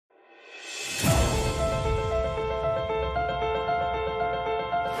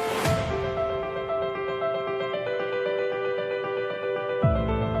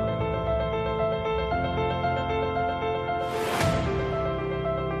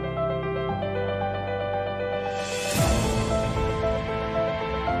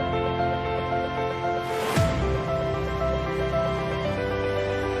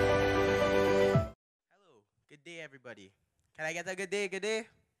Can I get a good day? Good day?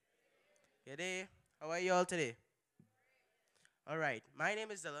 Good day. How are you all today? All right. My name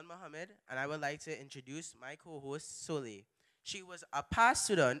is Dylan Mohammed, and I would like to introduce my co-host, Sole. She was a past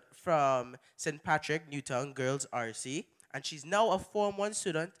student from St. Patrick Newtown Girls RC, and she's now a Form 1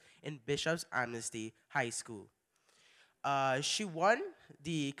 student in Bishop's Amnesty High School. She won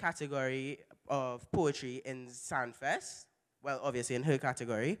the category of poetry in Sandfest, well, obviously in her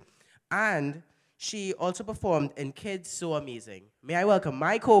category, and she also performed in Kids So Amazing. May I welcome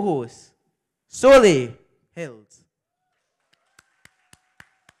my co-host, Sole Hills.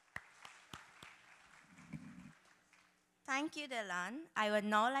 Thank you, Dylan. I would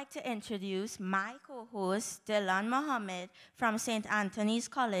now like to introduce my co-host, Dylan Mohammed from St. Anthony's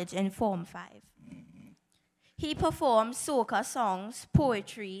College in Form 5. He performs soca songs,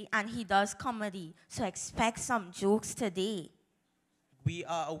 poetry, and he does comedy, so expect some jokes today. We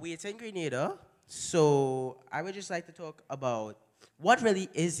are awaiting Grenada, so I would just like to talk about what really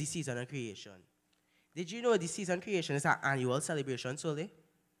is the season of creation. Did you know the season creation is an annual celebration, Sole,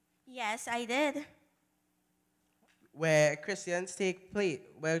 Yes, I did. where Christians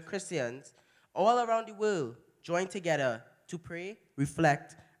all around the world join together to pray,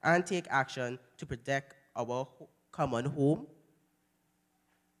 reflect, and take action to protect our common home?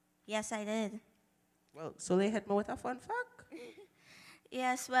 Yes, I did. Well, Sole hit me with a fun fact.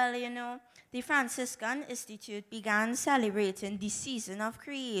 Yes, well, the Franciscan Institute began celebrating the season of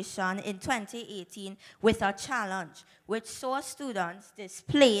creation in 2018 with a challenge, which saw students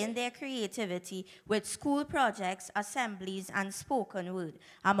displaying their creativity with school projects, assemblies, and spoken word,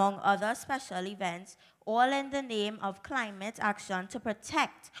 among other special events, all in the name of climate action to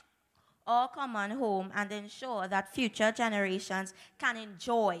protect our common home and ensure that future generations can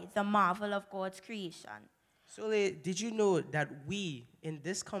enjoy the marvel of God's creation. Sole, did you know that we, in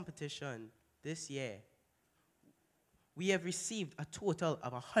this competition this year, we have received a total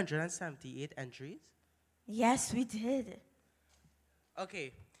of 178 entries? Yes, we did.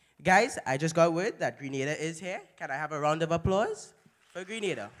 Okay, guys, I just got word that Grenada is here. Can I have a round of applause for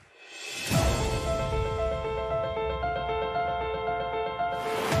Grenada?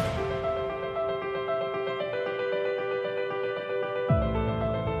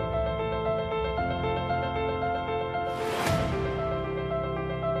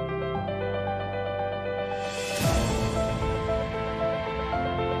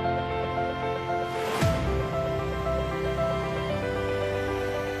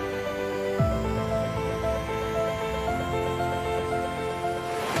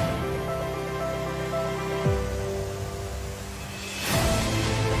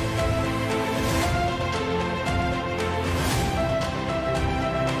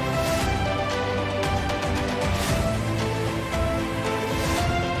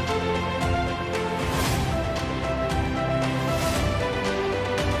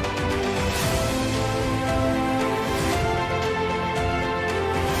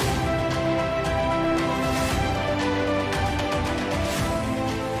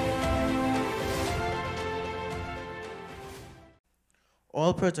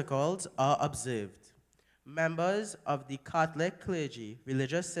 All protocols are observed. Members of the Catholic clergy,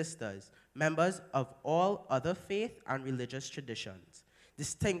 religious sisters, members of all other faith and religious traditions,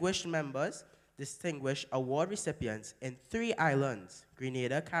 distinguished members, distinguished award recipients in 3 islands,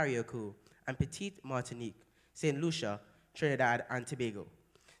 Grenada, Carriacou, and Petite Martinique, St. Lucia, Trinidad, and Tobago.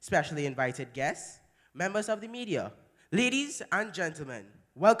 Specially invited guests, members of the media, ladies and gentlemen,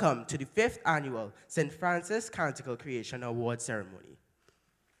 welcome to the 5th annual St. Francis Canticle Creation Award Ceremony.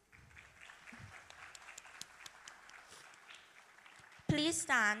 Please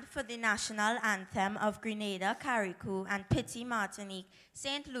stand for the national anthem of Grenada, Carriacou, and Petite Martinique,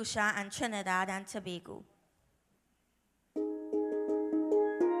 St. Lucia, and Trinidad and Tobago.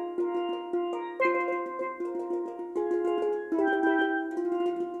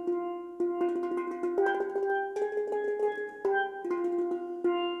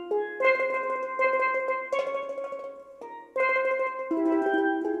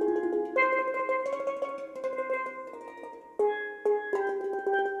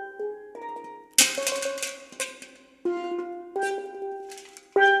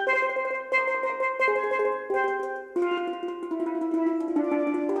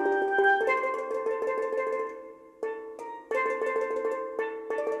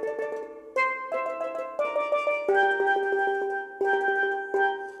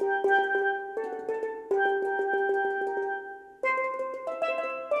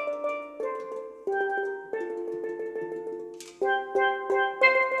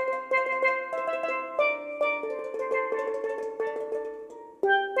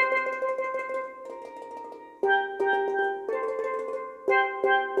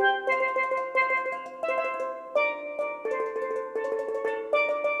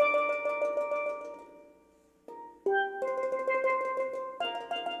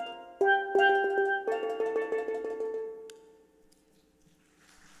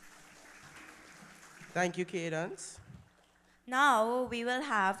 Thank you, Cadence. Now we will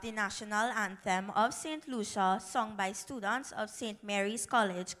have the national anthem of St. Lucia sung by students of St. Mary's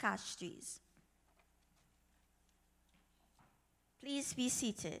College, Castries. Please be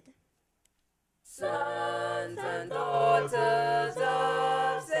seated. Sons and daughters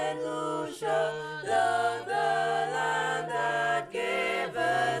of St. Lucia, love the land that gave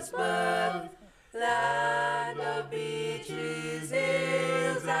us birth, land of beaches,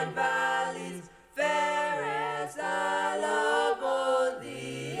 hills, and valleys, fairest isle of all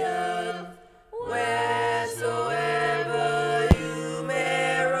the earth. Wheresoever you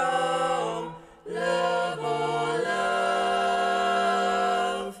may roam, love, oh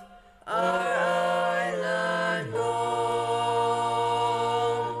love, our island home.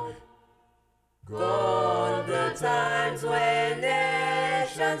 Gone the times when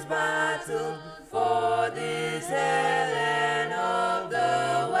nations battled for this Helen of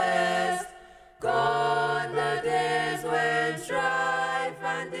the West. Gone the days when strife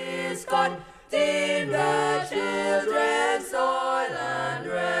and discord deemed the children's soil and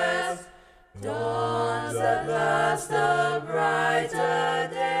rest. Dawns at last a brighter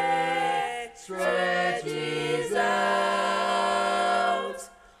day, stretches out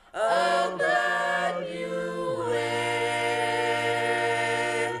a glad new way.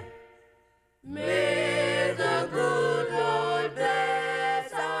 May the good Lord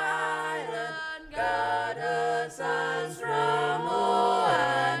bless our island, guard her sons from woe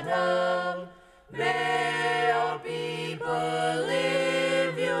and harm. May our people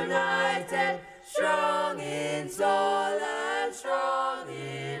live united, strong in soul and strong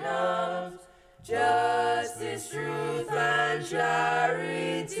in arms. Justice, truth, and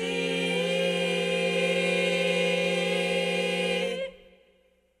charity,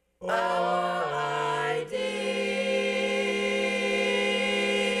 our ideal,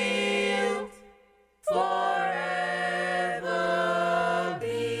 forever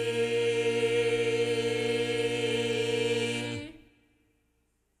be.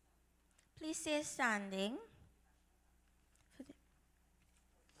 Please stay standing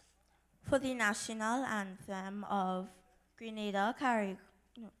for the national anthem of Grenada,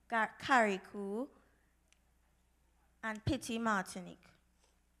 Carriacou, and Pity, Martinique.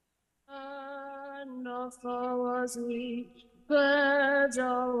 And of was we pledge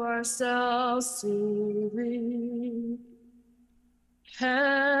ourselves to thee.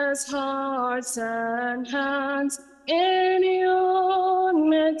 As hearts and hands in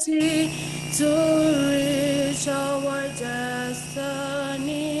unity to reach our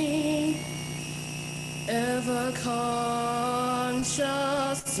destiny, ever conscious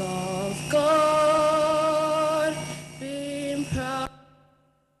of God, being proud.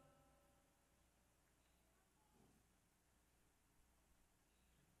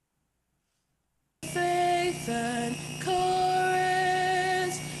 Faith and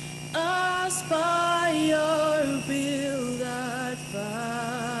courage, aspire, build,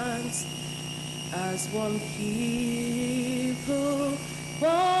 advance, as one people,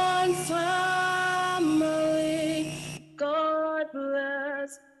 one family. God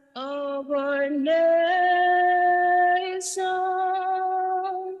bless our nation.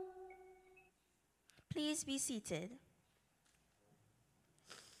 Please be seated.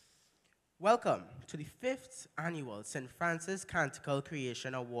 Welcome to the 5th annual St. Francis Canticle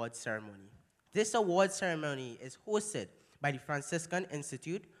Creation Award Ceremony. This award ceremony is hosted by the Franciscan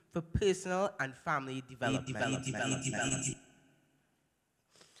Institute for Personal and Family Development,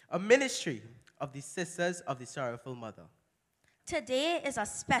 a ministry of the Sisters of the Sorrowful Mother. Today is a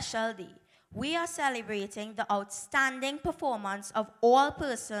special day. We are celebrating the outstanding performance of all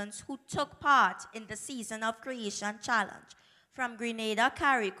persons who took part in the Season of Creation Challenge from Grenada,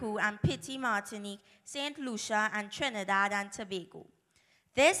 Carriacou, and Pity, Martinique, St. Lucia, and Trinidad and Tobago.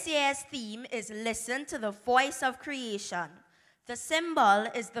 This year's theme is Listen to the Voice of Creation. The symbol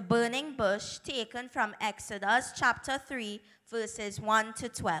is the burning bush taken from Exodus chapter 3, verses 1 to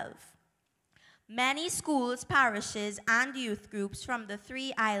 12. Many schools, parishes, and youth groups from the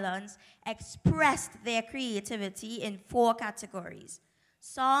 3 islands expressed their creativity in 4 categories: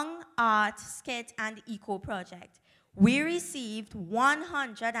 song, art, skit, and eco-project. We received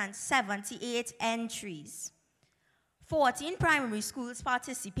 178 entries. 14 primary schools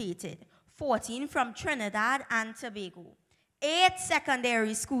participated, 14 from Trinidad and Tobago. 8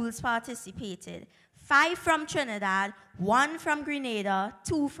 secondary schools participated, 5 from Trinidad, 1 from Grenada,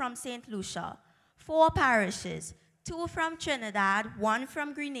 2 from St. Lucia. 4 parishes, 2 from Trinidad, 1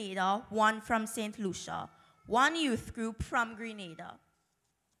 from Grenada, 1 from St. Lucia. 1 youth group from Grenada.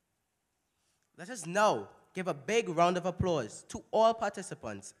 Let us now give a big round of applause to all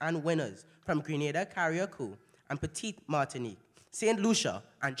participants and winners from Grenada Carriacou and Petite Martinique, St. Lucia,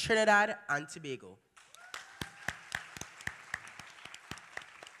 and Trinidad and Tobago.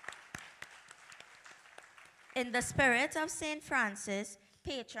 In the spirit of St. Francis,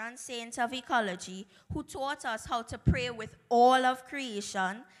 patron saint of ecology, who taught us how to pray with all of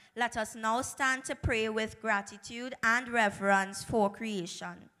creation, let us now stand to pray with gratitude and reverence for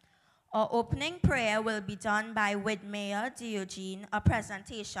creation. Our opening prayer will be done by Widmeyer Diogene, a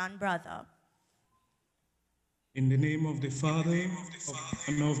presentation brother. In the name of the Father,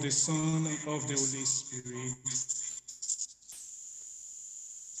 and of the Son, and of the Holy Spirit.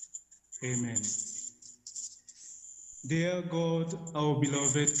 Amen. Dear God, our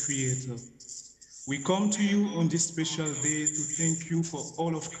beloved Creator, we come to you on this special day to thank you for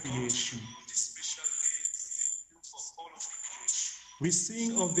all of creation. We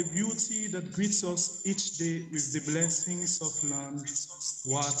sing of the beauty that greets us each day with the blessings of land,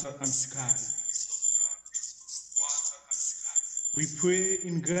 water, and sky. We pray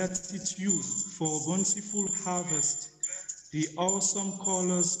in gratitude for a bountiful harvest, the awesome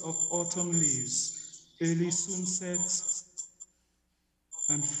colors of autumn leaves, early sunsets,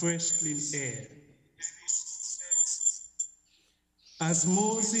 and fresh clean air. As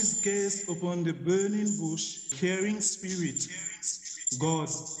Moses gazed upon the burning bush, caring spirit, God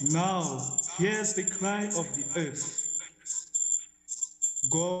now hears the cry of the earth.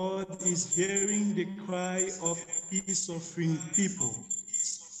 God is hearing the cry of his suffering people,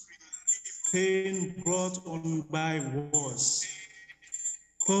 pain brought on by wars,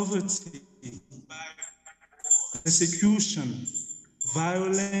 poverty, persecution,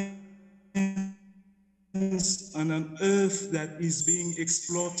 violence, and an earth that is being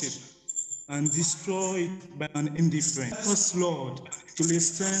exploited and destroyed by an indifferent. Help us, Lord, to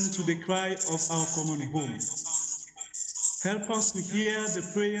listen to the cry of our common home. Help us to hear the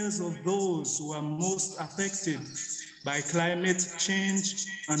prayers of those who are most affected by climate change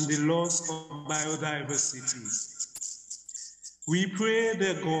and the loss of biodiversity. We pray,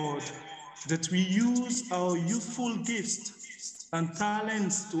 dear God, that we use our youthful gifts and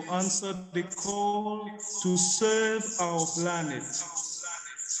talents to answer the call to serve our planet.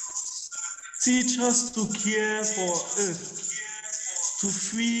 Teach us to care for Earth, to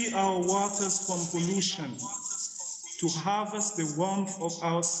free our waters from pollution, to harvest the warmth of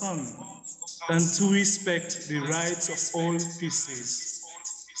our sun, and to respect the rights of all species.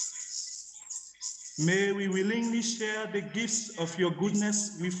 May we willingly share the gifts of your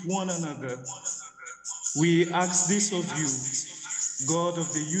goodness with one another. We ask this of you, God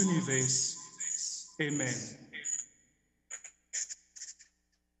of the universe. Amen.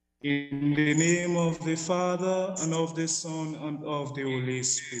 In the name of the Father, and of the Son, and of the Holy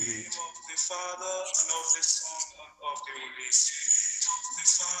Spirit.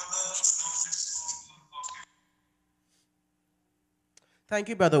 Thank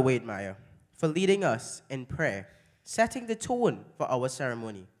you, Brother Wademeyer, for leading us in prayer, setting the tone for our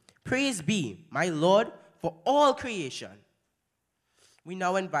ceremony. Praise be, my Lord, for all creation. We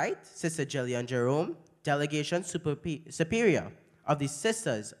now invite Sister Jillian Jerome, Delegation Superior of the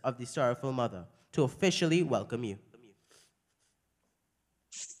Sisters of the Sorrowful Mother, to officially welcome you.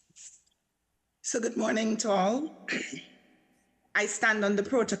 So good morning to all. I stand on the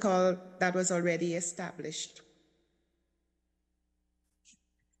protocol that was already established.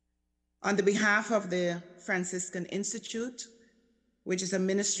 On the behalf of the Franciscan Institute, which is a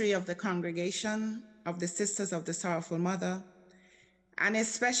ministry of the Congregation of the Sisters of the Sorrowful Mother, and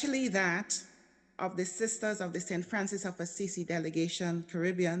especially that of the Sisters of the St. Francis of Assisi Delegation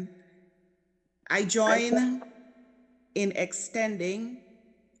Caribbean, I join in extending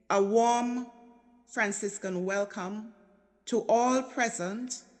a warm Franciscan welcome to all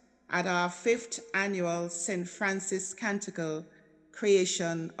present at our 5th annual St. Francis Canticle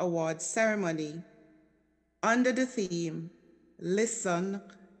Creation Awards ceremony under the theme, Listen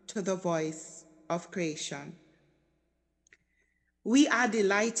to the Voice of Creation. We are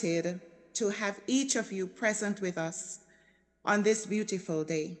delighted to have each of you present with us on this beautiful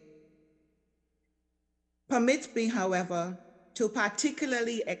day. Permit me, however, to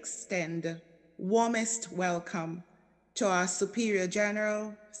particularly extend warmest welcome to our Superior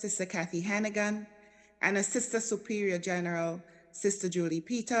General, Sister Kathy Hannigan, and Assistant Superior General, Sister Julie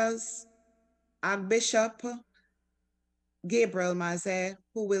Peters, Archbishop Gabriel Mazet,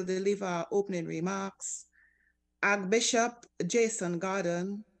 who will deliver our opening remarks, Archbishop Jason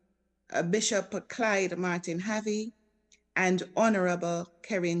Gordon, Bishop Clyde Martin Havey, and Honorable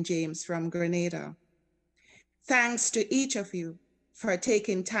Karen James from Grenada. Thanks to each of you for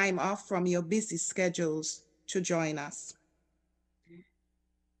taking time off from your busy schedules to join us.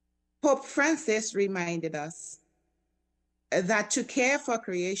 Pope Francis reminded us that to care for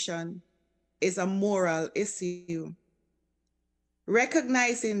creation is a moral issue.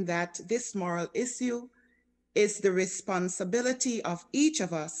 Recognizing that this moral issue is the responsibility of each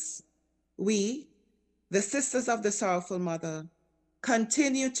of us, we, the Sisters of the Sorrowful Mother,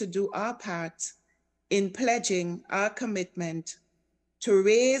 continue to do our part in pledging our commitment to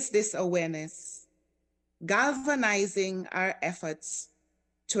raise this awareness, galvanizing our efforts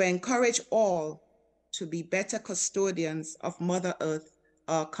to encourage all to be better custodians of Mother Earth,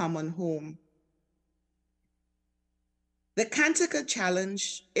 our common home. The Canticle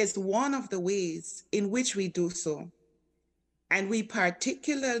Challenge is one of the ways in which we do so, and we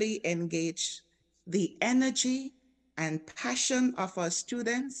particularly engage the energy and passion of our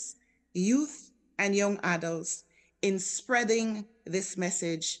students, youth, and young adults in spreading this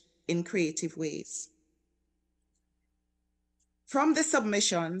message in creative ways. From the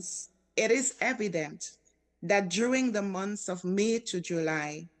submissions, it is evident that during the months of May to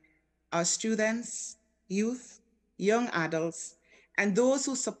July, our students, youth, young adults, and those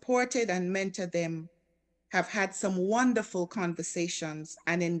who supported and mentored them have had some wonderful conversations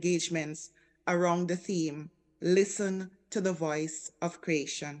and engagements around the theme, Listen to the Voice of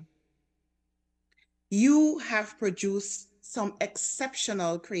Creation. You have produced some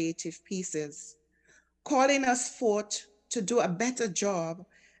exceptional creative pieces, calling us forth to do a better job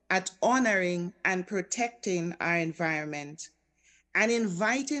at honoring and protecting our environment and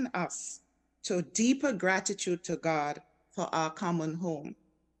inviting us to deeper gratitude to God for our common home.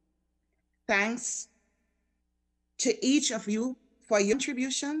 Thanks to each of you for your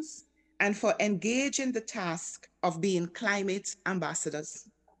contributions and for engaging the task of being climate ambassadors.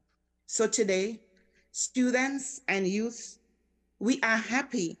 So today, students and youth, we are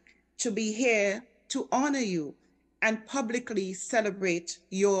happy to be here to honor you and publicly celebrate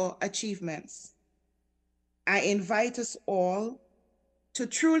your achievements. I invite us all to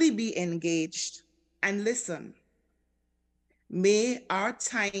truly be engaged and listen. May our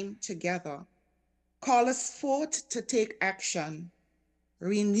time together call us forth to take action,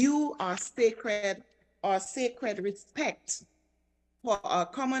 renew our sacred respect for our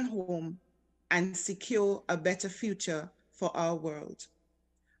common home, and secure a better future for our world.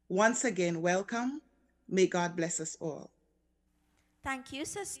 Once again, welcome. May God bless us all. Thank you,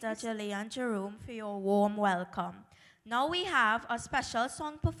 Sister Jillian Jerome, for your warm welcome. Now we have a special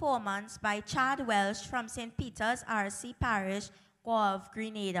song performance by Chad Welsh from St. Peter's RC Parish, Guave,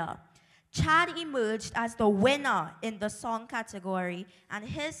 Grenada. Chad emerged as the winner in the song category, and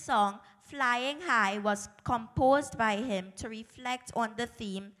his song, Flying High, was composed by him to reflect on the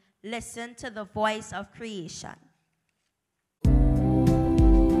theme, Listen to the Voice of Creation.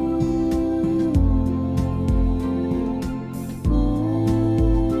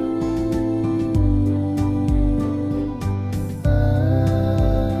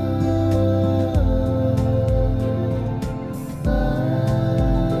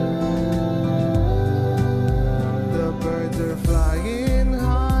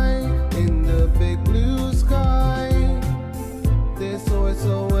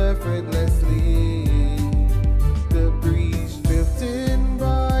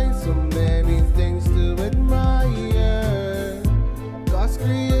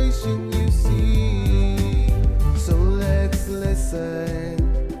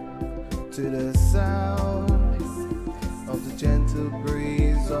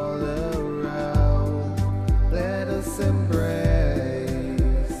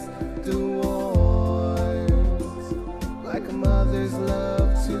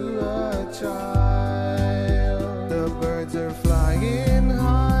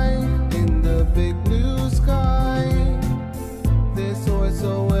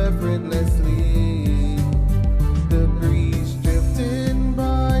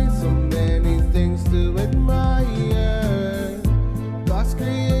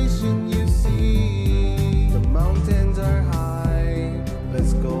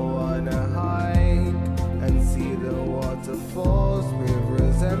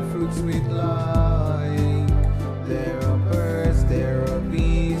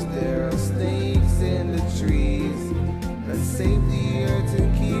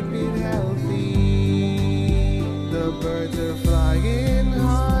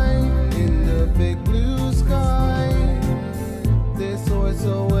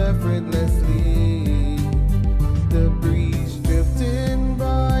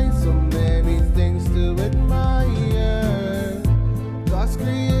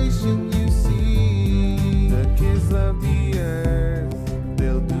 Creation you see.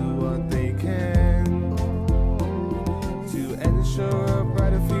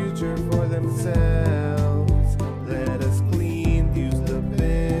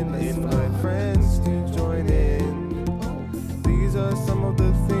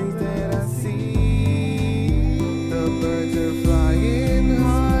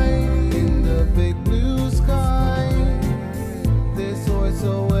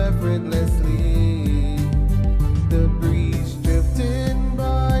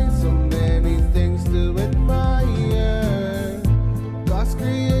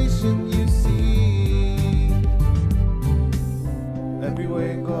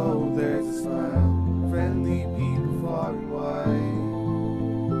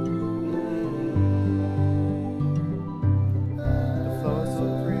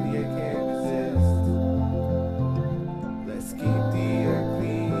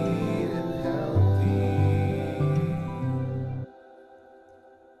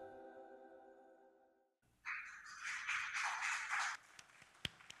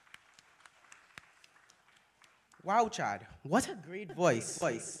 Wow, Chad, what a great voice.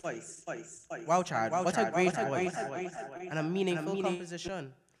 Wow, Chad, what a great voice and a meaningful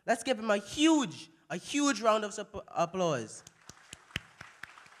composition. Let's give him a huge round of applause.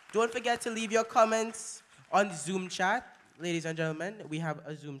 Don't forget to leave your comments on the Zoom chat, ladies and gentlemen. We have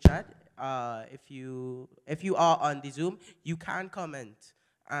a Zoom chat. If you are on the Zoom, you can comment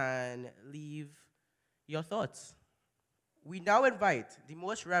and leave your thoughts. We now invite the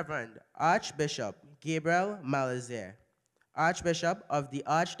Most Reverend Archbishop Gabriel Malazer, Archbishop of the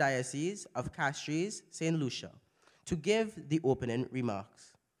Archdiocese of Castries, St. Lucia, to give the opening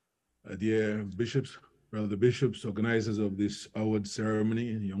remarks. Dear bishops, brother bishops, organizers of this award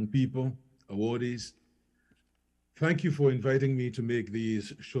ceremony, young people, awardees, thank you for inviting me to make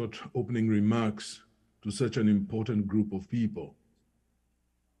these short opening remarks to such an important group of people.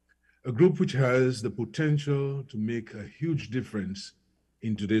 A group which has the potential to make a huge difference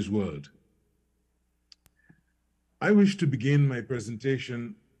in today's world. I wish to begin my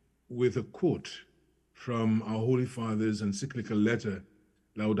presentation with a quote from our Holy Father's encyclical letter,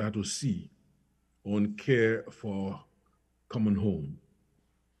 Laudato Si, on care for our common home.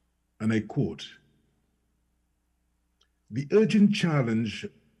 And I quote, "The urgent challenge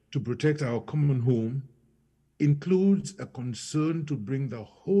to protect our common home includes a concern to bring the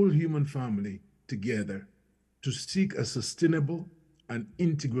whole human family together to seek a sustainable and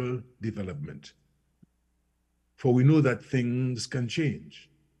integral development. For we know that things can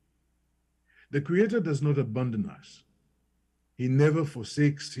change. The Creator does not abandon us. He never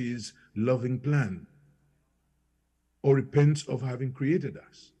forsakes his loving plan or repents of having created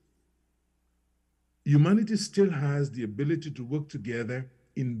us. Humanity still has the ability to work together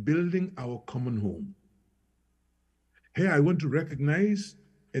in building our common home. Here, I want to recognize,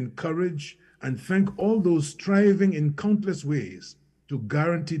 encourage, and thank all those striving in countless ways to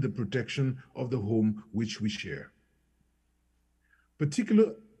guarantee the protection of the home which we share.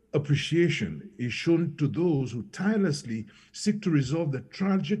 Particular appreciation is shown to those who tirelessly seek to resolve the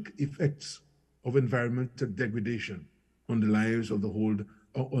tragic effects of environmental degradation on the lives of the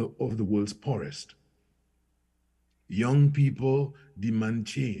world's poorest. Young people demand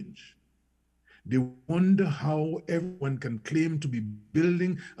change. They wonder how everyone can claim to be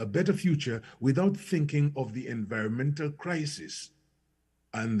building a better future without thinking of the environmental crisis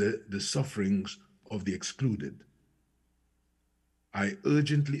and the sufferings of the excluded. I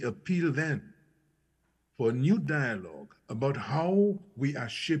urgently appeal then for a new dialogue about how we are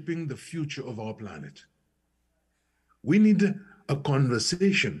shaping the future of our planet. We need a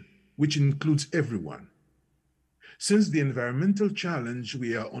conversation which includes everyone, since the environmental challenge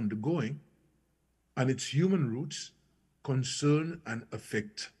we are undergoing and its human roots concern and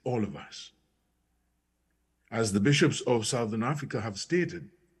affect all of us. As the bishops of Southern Africa have stated,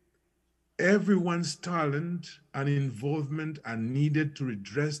 everyone's talent and involvement are needed to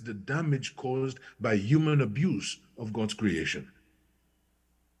redress the damage caused by human abuse of God's creation.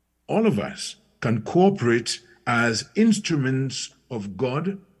 All of us can cooperate as instruments of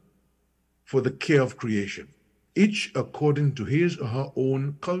God for the care of creation, each according to his or her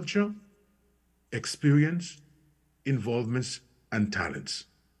own culture, experience, involvements, and talents.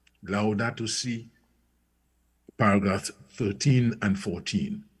 Laudato Si, paragraphs 13 and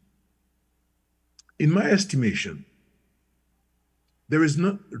 14. In my estimation, there is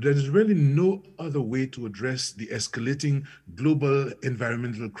really no other way to address the escalating global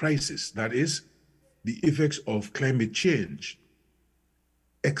environmental crisis, that is, the effects of climate change,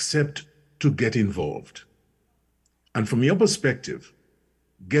 except to get involved. And from your perspective,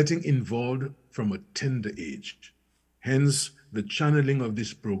 getting involved from a tender age, hence the channeling of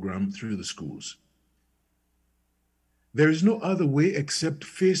this program through the schools. There is no other way except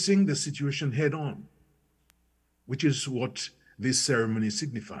facing the situation head on, which is what this ceremony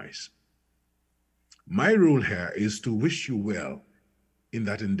signifies. My role here is to wish you well in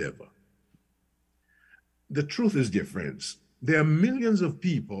that endeavor. The truth is, dear friends, there are millions of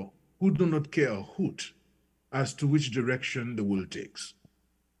people who do not care a hoot as to which direction the world takes.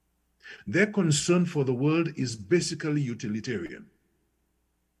 Their concern for the world is basically utilitarian,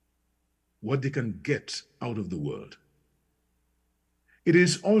 what they can get out of the world. It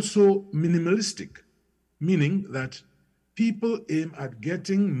is also minimalistic, meaning that people aim at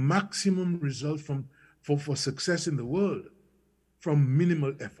getting maximum results for success in the world from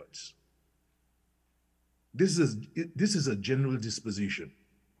minimal efforts. This is a general disposition.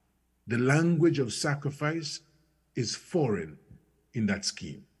 The language of sacrifice is foreign in that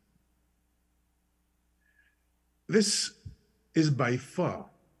scheme. This is by far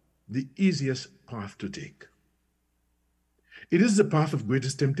the easiest path to take. It is the path of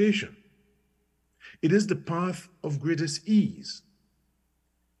greatest temptation. It is the path of greatest ease,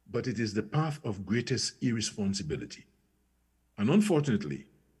 but it is the path of greatest irresponsibility. And unfortunately,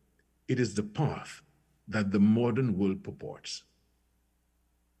 it is the path that the modern world purports.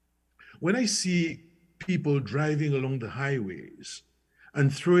 When I see people driving along the highways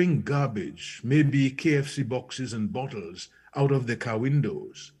and throwing garbage, maybe KFC boxes and bottles, out of their car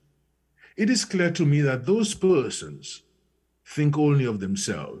windows, it is clear to me that those persons think only of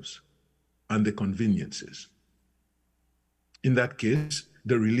themselves and their conveniences. In that case,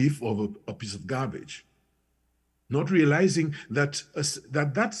 the relief of a piece of garbage, not realizing that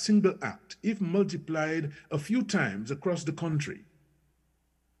that single act, if multiplied a few times across the country,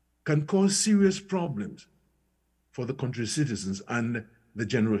 can cause serious problems for the country's citizens and the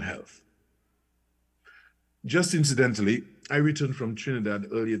general health. Just incidentally, I returned from Trinidad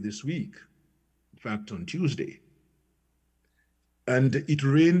earlier this week, in fact on Tuesday, and it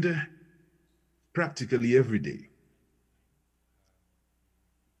rained practically every day.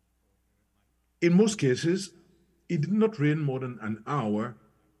 In most cases, it did not rain more than an hour,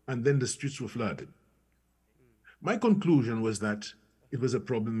 and then the streets were flooded. My conclusion was that it was a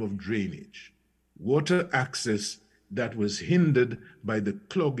problem of drainage, water access that was hindered by the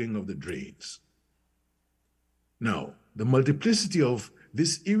clogging of the drains. Now, the multiplicity of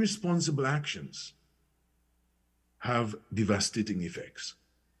these irresponsible actions have devastating effects.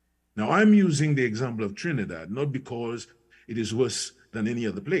 Now, I'm using the example of Trinidad, not because it is worse than any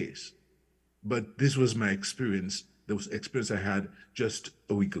other place, but this was my experience. That was experience I had just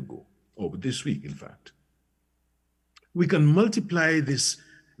a week ago, or this week, in fact. We can multiply this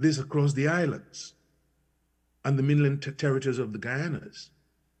across the islands and the mainland territories of the Guyanas.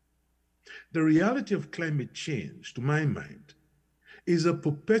 The reality of climate change, to my mind, is a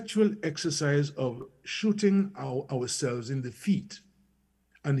perpetual exercise of shooting ourselves in the feet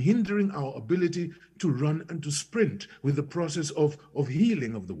and hindering our ability to run and to sprint with the process of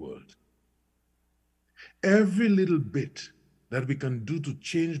healing of the world. Every little bit that we can do to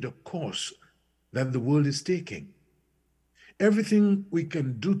change the course that the world is taking, everything we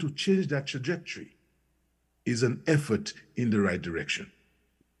can do to change that trajectory is an effort in the right direction.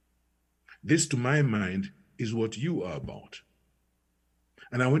 This, to my mind, is what you are about.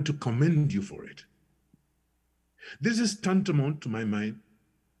 And I want to commend you for it. This is tantamount, to my mind,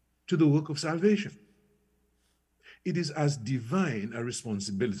 to the work of salvation. It is as divine a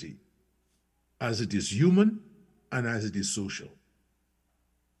responsibility as it is human and as it is social.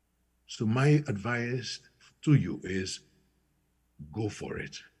 So my advice to you is go for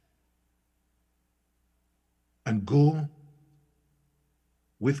it. And go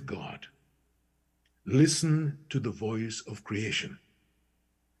with God. Listen to the voice of creation.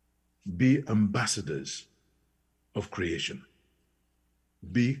 Be ambassadors of creation.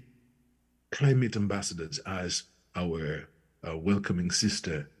 Be climate ambassadors, as our welcoming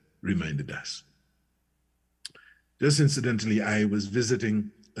sister reminded us. Just incidentally, I was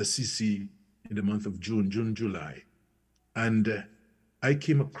visiting Assisi in the month of June, July, and I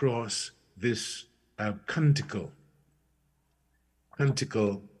came across this canticle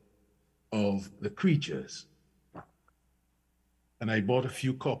of the creatures. And I bought a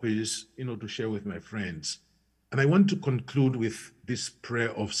few copies, to share with my friends. And I want to conclude with this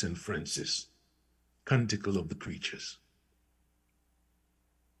prayer of St. Francis, Canticle of the Creatures.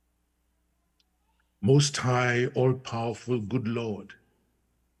 Most high, all-powerful, good Lord,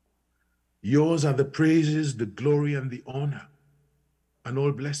 yours are the praises, the glory, and the honor, and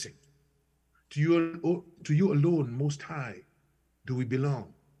all blessing. To you alone, most high, do we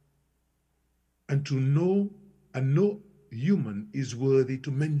belong. And no human is worthy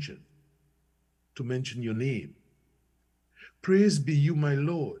to mention your name. Praise be you, my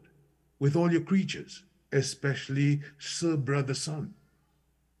Lord, with all your creatures, especially Sir Brother Sun,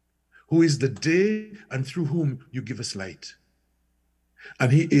 who is the day and through whom you give us light.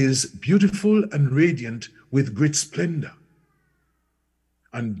 And he is beautiful and radiant with great splendor,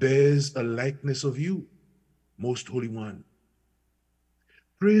 and bears a likeness of you, most holy one.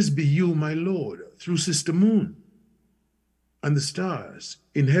 Praise be you, my Lord, through Sister Moon, and the stars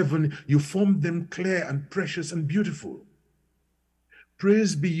in heaven, you formed them clear and precious and beautiful.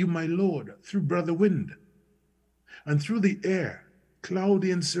 Praise be you, my Lord, through Brother Wind, and through the air,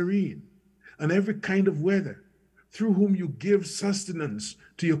 cloudy and serene, and every kind of weather, through whom you give sustenance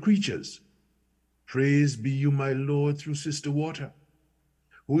to your creatures. Praise be you, my Lord, through Sister Water,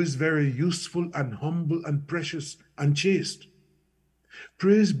 who is very useful and humble and precious and chaste.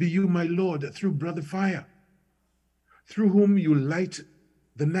 Praise be you, my Lord, through Brother Fire, through whom you light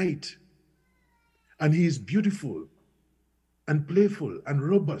the night, and he is beautiful and playful and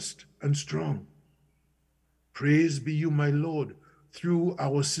robust and strong. Praise be you, my Lord, through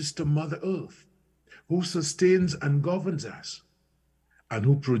our sister Mother Earth, who sustains and governs us, and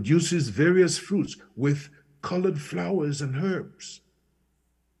who produces various fruits with colored flowers and herbs.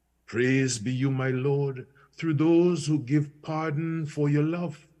 Praise be you, my Lord, through those who give pardon for your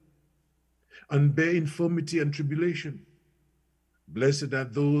love and bear infirmity and tribulation. Blessed are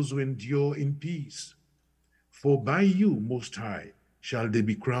those who endure in peace, for by you, Most High, shall they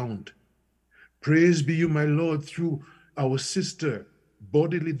be crowned. Praise be you, my Lord, through our sister,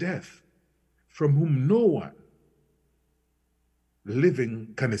 bodily death, from whom no one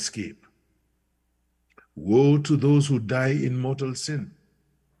living can escape. Woe to those who die in mortal sin.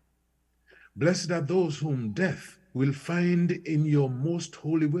 Blessed are those whom death will find in your most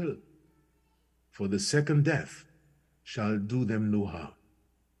holy will, for the second death shall do them no harm.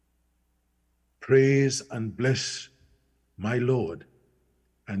 Praise and bless my Lord,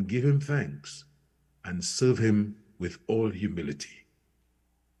 and give him thanks, and serve him with all humility.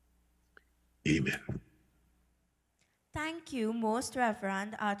 Amen. Thank you, Most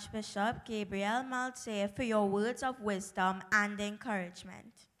Reverend Archbishop Gabriel Maltse, for your words of wisdom and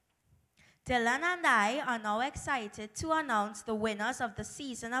encouragement. Dylan and I are now excited to announce the winners of the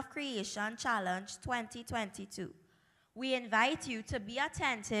Season of Creation Challenge 2022. We invite you to be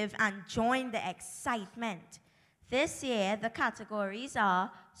attentive and join the excitement. This year, the categories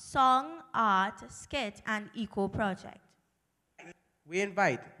are Song, Art, Skit, and Eco Project. We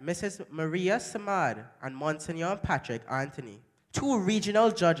invite Mrs. Maria Samad and Monsignor Patrick Anthony, two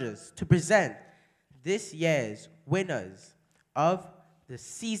regional judges, to present this year's winners of the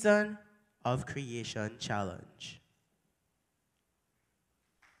Season of Creation Challenge.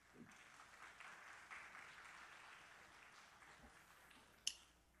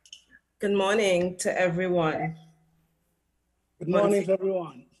 Good morning to everyone. Good morning to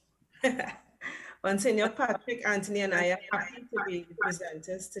everyone. Monsignor Patrick Anthony and I are happy to be the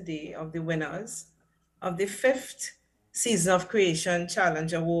presenters today of the winners of the 5th Season of Creation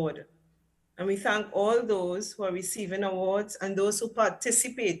Challenge Award. And we thank all those who are receiving awards and those who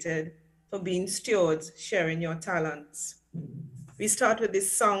participated for being stewards, sharing your talents. We start with the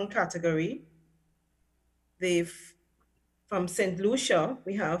song category. From St. Lucia,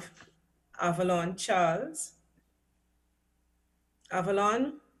 we have Avalon Charles.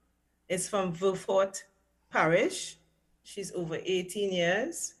 Avalon is from Vilfort Parish. She's over 18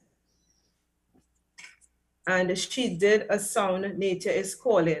 years. And she did a song, Nature is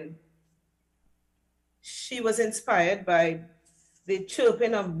Calling. She was inspired by the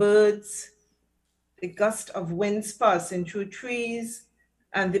chirping of birds, the gust of winds passing through trees,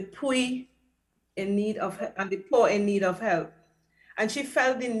 and the poor in need of help. And she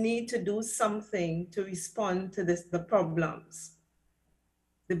felt the need to do something to respond to the problems.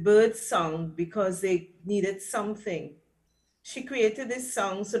 The birds sung because they needed something. She created this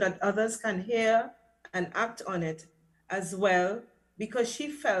song so that others can hear and act on it as well, because she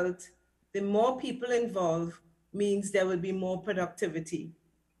felt the more people involved means there will be more productivity.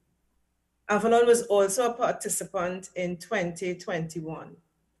 Avalon was also a participant in 2021.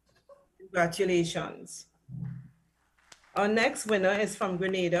 Congratulations. Our next winner is from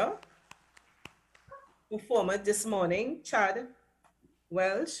Grenada. Performer this morning, Chad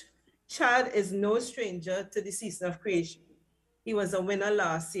Welsh. Chad is no stranger to the Season of Creation. He was a winner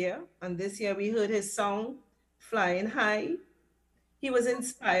last year, and this year we heard his song, Flying High. He was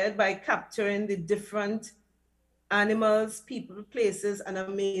inspired by capturing the different animals, people, places, and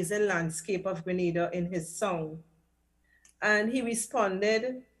amazing landscape of Grenada in his song. And he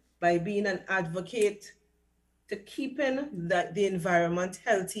responded by being an advocate to keeping the environment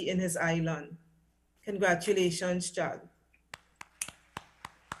healthy in his island. Congratulations, Chad.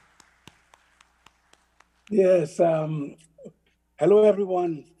 Yes, hello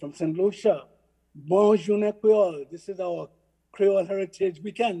everyone from St. Lucia. Bonjour Creole. This is our Creole Heritage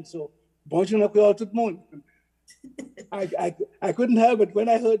Weekend, so bonjour Creole tout le monde. I couldn't help it when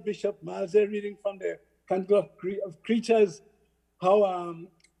I heard Bishop Miles reading from the Canticle of Creatures, how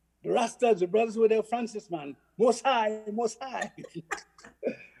the Rastas, the brothers were there, Francis, man, most high, most high.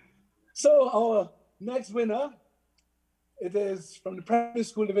 So our next winner, it is from the primary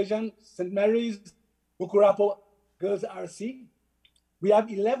school division, St. Mary's Bukurapo Girls RC. We have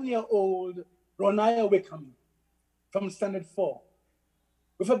 11-year-old Ronaya Wickham from Standard 4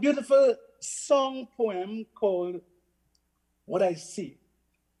 with a beautiful song poem called What I See.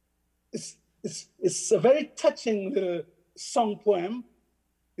 It's a very touching little song poem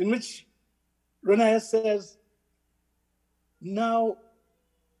in which Ronaya says, now,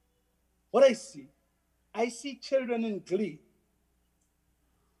 what I see children in glee.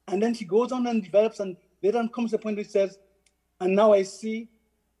 And then she goes on and develops and later on comes the point which says, and now I see,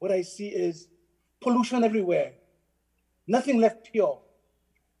 what I see is pollution everywhere, nothing left pure,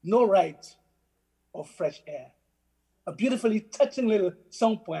 no right of fresh air. A beautifully touching little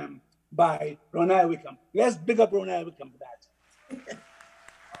song poem by Ronaya Wickham. Let's big up Ronaya Wickham for that.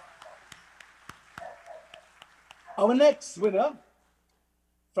 Our next winner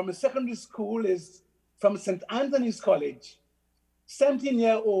from a secondary school is from St. Anthony's College,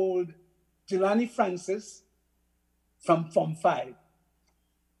 17-year-old Jelani Francis from Form 5.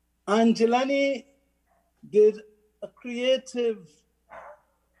 And Jelani did a creative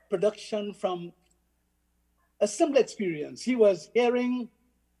production from a simple experience. He was hearing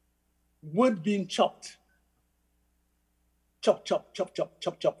wood being chopped. Chop, chop, chop, chop,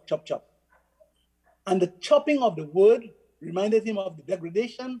 chop, chop, chop, chop. And the chopping of the wood reminded him of the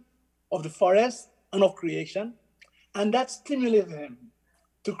degradation of the forest and of creation. And that stimulated him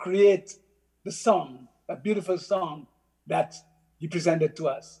to create the song, a beautiful song that he presented to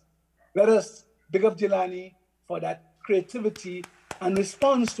us. Let us big up Jelani for that creativity and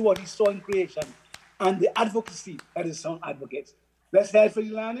response to what he saw in creation and the advocacy that his song advocates. Let's hear it for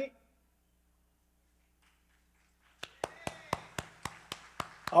Jelani.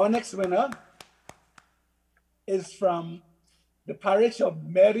 Our next winner is from the parish of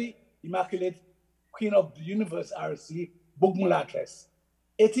Mary Immaculate Queen of the Universe RC, Bugmulatres,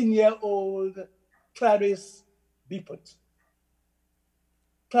 18-year-old Clarice Beeput.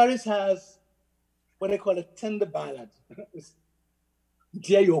 Clarice has what they call a tender ballad.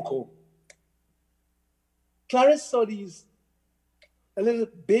 Dear Yoko. Clarice saw a little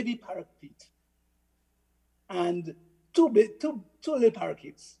baby parakeet and two little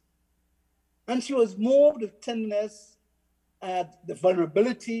parakeets. And she was moved with tenderness at the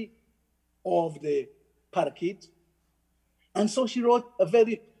vulnerability of the parakeet. And so she wrote a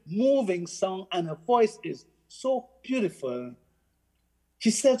very moving song, and her voice is so beautiful.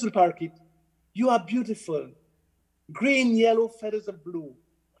 She said to the parakeet, "You are beautiful, green, yellow feathers of blue.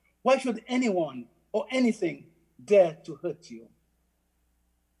 Why should anyone or anything dare to hurt you?"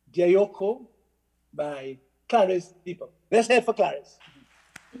 Dear Yoko by Clarice Deeper. Let's hear it for Clarice.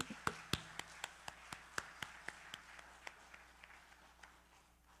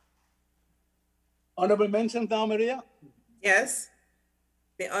 Honorable mentions now, Maria? Yes.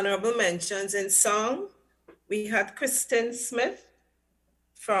 The honorable mentions in song, we had Kristen Smith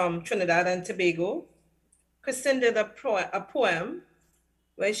from Trinidad and Tobago. Kristen did a poem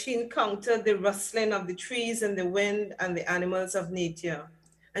where she encountered the rustling of the trees and the wind and the animals of nature.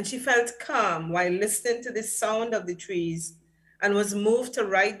 And she felt calm while listening to the sound of the trees and was moved to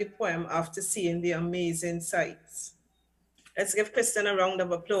write the poem after seeing the amazing sights. Let's give Kristen a round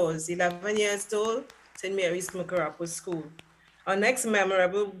of applause. 11 years old, St. Mary's Mucurapo School. Our next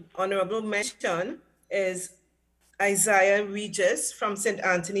memorable honorable mention is Isaiah Regis from St.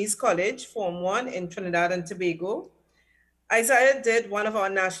 Anthony's College, Form 1 in Trinidad and Tobago. Isaiah did one of our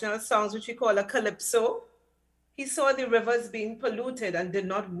national songs, which we call a calypso. He saw the rivers being polluted and did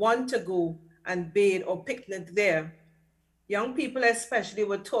not want to go and bathe or picnic there. Young people especially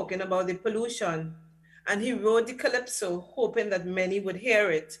were talking about the pollution, and he wrote the calypso hoping that many would hear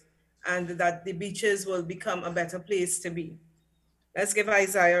it and that the beaches will become a better place to be. Let's give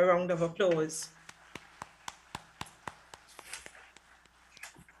Isaiah a round of applause.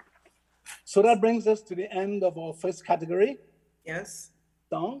 So that brings us to the end of our first category. Yes.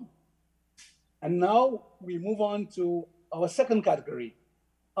 Song. And now we move on to our second category,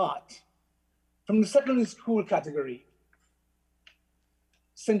 art. From the secondary school category,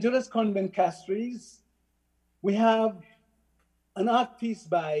 St. Judas Convent Castries, we have an art piece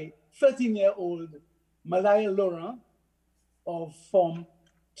by 13-year-old Malaya Laura of Form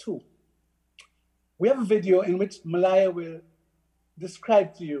 2. We have a video in which Malaya will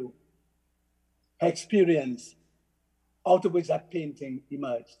describe to you her experience out of which that painting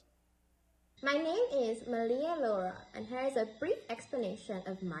emerged. My name is Malia Laura, and here is a brief explanation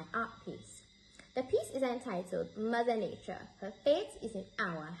of my art piece. The piece is entitled Mother Nature, Her Fate is in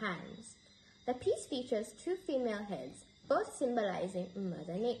Our Hands. The piece features two female heads, both symbolizing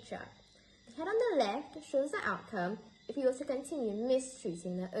Mother Nature. The head on the left shows the outcome if we were to continue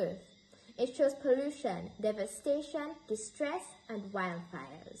mistreating the earth. It shows pollution, devastation, distress, and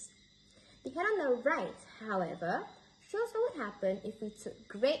wildfires. The head on the right, however, shows what would happen if we took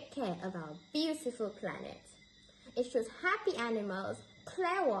great care of our beautiful planet. It shows happy animals,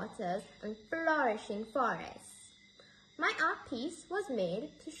 clear waters, and flourishing forests. My art piece was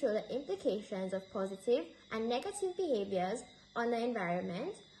made to show the implications of positive and negative behaviors on the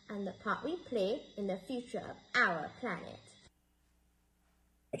environment and the part we play in the future of our planet.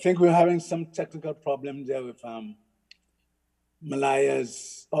 I think we're having some technical problems there with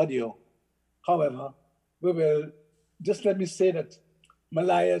Malaya's audio. However, we will, just let me say that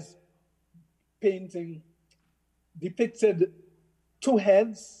Malaya's painting depicted two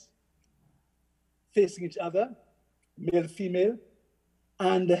heads facing each other, male, female,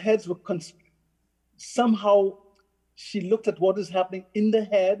 and the heads were somehow she looked at what is happening in the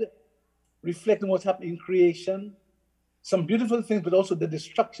head, reflecting what's happening in creation, some beautiful things, but also the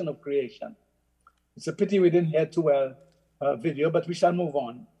destruction of creation. It's a pity we didn't hear too well video, but we shall move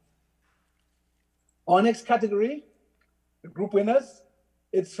on. Our next category, the group winners,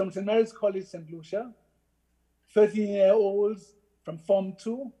 it's from St. Mary's College, St. Lucia, 13-year-olds from Form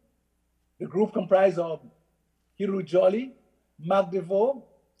 2. The group comprised of Hiru Jolly, Mark DeVoe,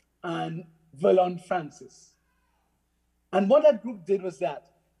 and Verlon Francis. And what that group did was that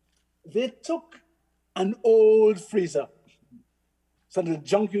they took an old freezer, some of the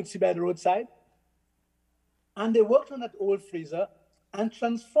junk you'd see by the roadside, and they worked on that old freezer and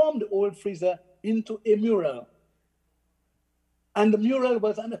transformed the old freezer into a mural. And the mural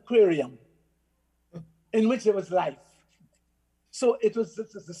was an aquarium in which there was life. So it was,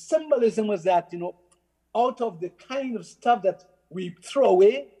 the symbolism was that, you know, out of the kind of stuff that we throw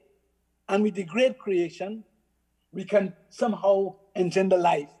away and we degrade creation, we can somehow engender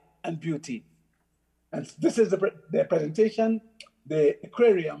life and beauty. And this is the presentation, the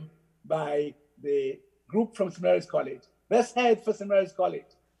aquarium by the group from St. Mary's College. Let's head for St. Mary's College,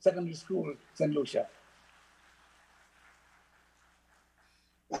 Secondary School, St. Lucia.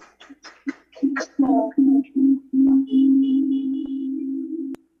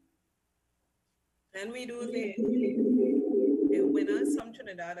 Then we do the winners from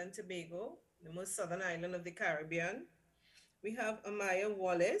Trinidad and Tobago, the most southern island of the Caribbean. We have Amaya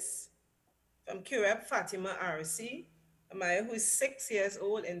Wallace from Cureb Fatima RC. Amaya, who is 6 years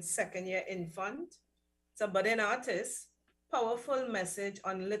old and second-year infant. It's a budding artist, powerful message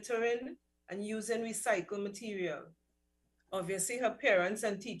on littering and using recycled material. Obviously, her parents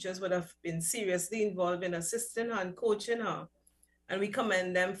and teachers would have been seriously involved in assisting her and coaching her. And we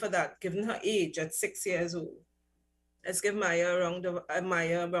commend them for that, given her age at 6 years old. Let's give Maya a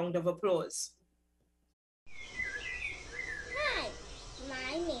round of applause. Hi,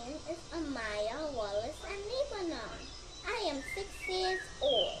 my name is Amaya Wallace and Lebanon. I am 6 years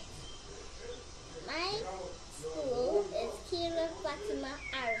old. My school is Kira Fatima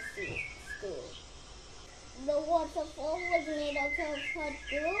RC School. The waterfall was made out of hot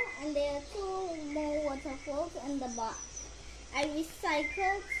glue, and there are 2 more waterfalls in the box. I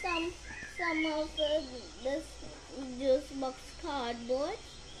recycled some of this juice box cardboard,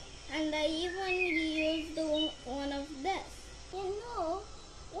 and I even used one of this. You know,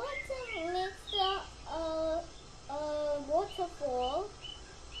 what makes a waterfall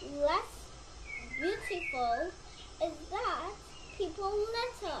less beautiful is that people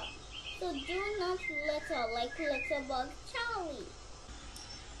litter. So do not litter like Litterbug Charlie.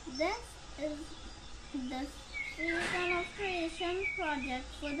 This is the Season of Creation project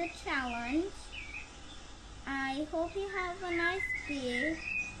for the challenge. I hope you have a nice day.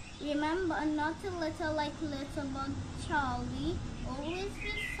 Remember not to litter like Litterbug Charlie. Always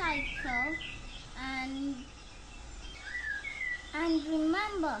recycle and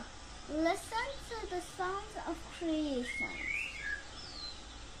remember, listen to the sounds of creation.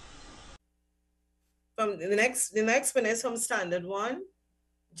 From the next one is from Standard 1,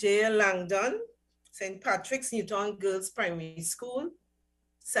 Jay Langdon, St. Patrick's Newton Girls Primary School,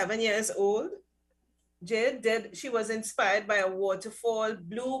 7 years old. She was inspired by a waterfall,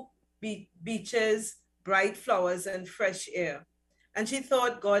 blue beaches, bright flowers, and fresh air. And she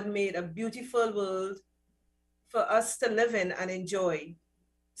thought God made a beautiful world for us to live in and enjoy.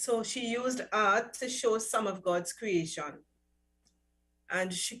 So she used art to show some of God's creation.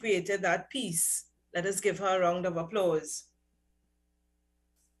 And she created that piece. Let us give her a round of applause.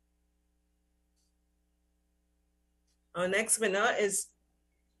 Our next winner is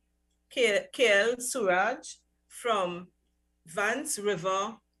Kael Suraj from Vance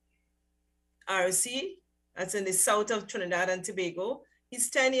River RC. That's in the south of Trinidad and Tobago. He's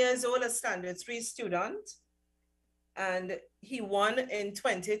 10 years old, a Standard 3 student, and he won in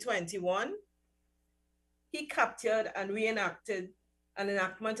 2021. He captured and reenacted an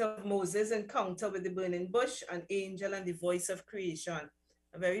enactment of Moses' encounter with the burning bush, an angel, and the voice of creation.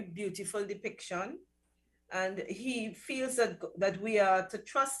 A very beautiful depiction. And he feels that we are to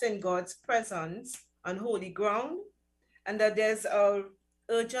trust in God's presence on holy ground, and that there's a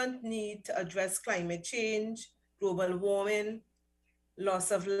urgent need to address climate change, global warming,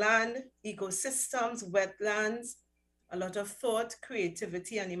 loss of land, ecosystems, wetlands, A lot of thought,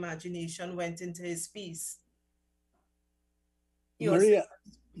 creativity, and imagination went into his piece. Maria,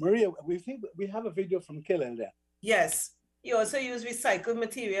 we think we have a video from Killen there. Yes. He also used recycled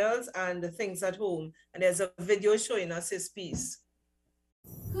materials and the things at home. And there's a video showing us his piece.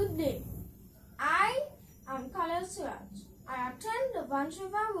 Good day. I am Khalil Suraj. I attend the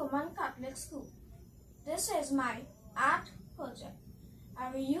Vanjuva Roman Catholic School. This is my art project.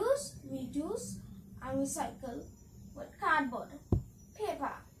 I reuse, reduce, and recycle with cardboard,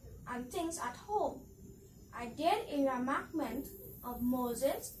 paper, and things at home. I did a reenactment of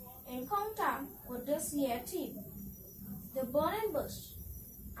Moses' encounter with this year theme. The burning bush,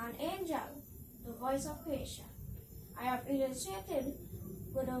 an angel, the voice of creation. I have illustrated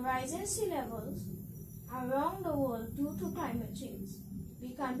with the rising sea levels around the world due to climate change.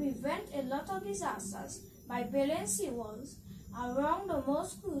 We can prevent a lot of disasters by building seawalls around the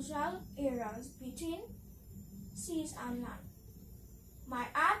most crucial areas between seas and land. My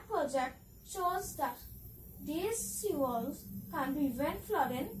art project shows that these seawalls can prevent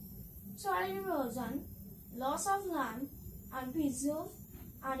flooding, soil erosion, loss of land, and preserve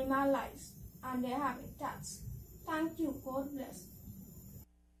animal lives and their habitats. Thank you. God bless.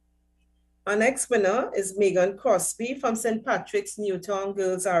 Our next winner is Megan Crosby from St. Patrick's Newtown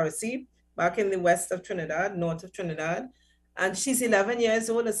Girls RC, back in the west of Trinidad, north of Trinidad. And she's 11 years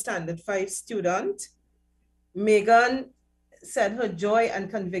old, a Standard 5 student. Megan said her joy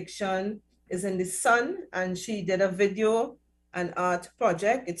and conviction is in the sun, and she did a video and art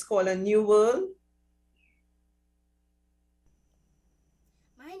project. It's called A New World.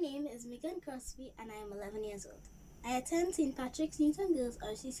 My name is Megan Crosby and I am 11 years old. I attend St. Patrick's Newtown Girls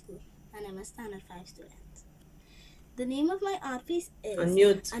RC School and I'm a Standard 5 student. The name of my art piece is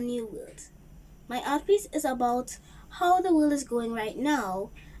A New World. My art piece is about how the world is going right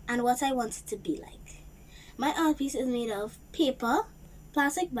now and what I want it to be like. My art piece is made of paper,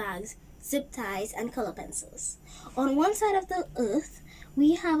 plastic bags, zip ties, and color pencils. On one side of the earth,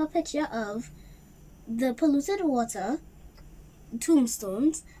 we have a picture of the polluted water,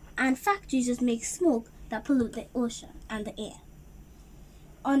 tombstones, and factories that make smoke that pollute the ocean and the air.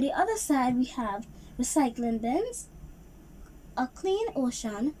 On the other side, we have recycling bins, a clean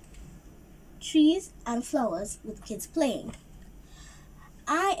ocean, trees, and flowers with kids playing.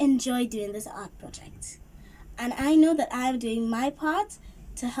 I enjoy doing this art project, and I know that I am doing my part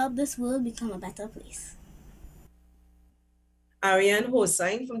to help this world become a better place. Ariane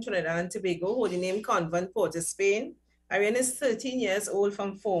Hossain from Trinidad and Tobago, Holy Name Convent, Port of Spain. Ariane is 13 years old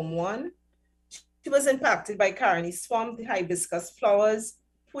from Form 1. She was impacted by Carney swamp, the hibiscus flowers,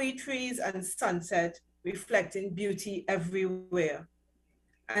 pui trees, and sunset, reflecting beauty everywhere.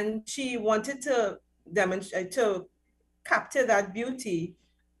 And she wanted to demonstrate, to capture that beauty,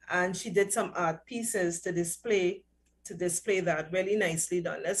 and she did some art pieces to display that. Really nicely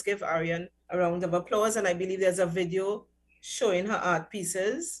done. Let's give Ariane a round of applause, and I believe there's a video showing her art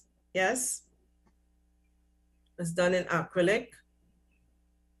pieces. Yes? It's done in acrylic.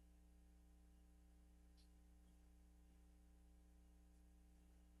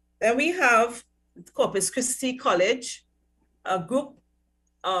 Then we have Corpus Christi College, a group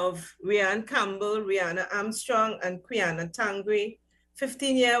of Rianne Campbell, Rihanna Armstrong, and Quiana Tangri,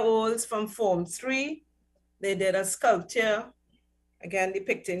 15-year-olds from Form 3. They did a sculpture, again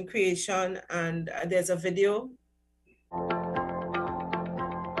depicting creation, and there's a video.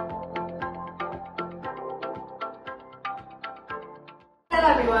 Hello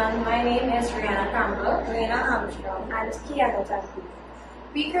everyone, my name is Rihanna Campbell, Rihanna Armstrong, and Kiana Tangri.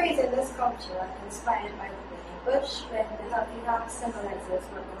 We created this sculpture inspired by the burning bush, where the top half symbolizes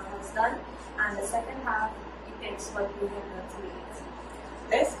what God has done, and the second half depicts what we have done to it.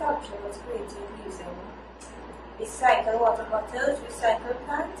 This sculpture was created using recycled water bottles, recycled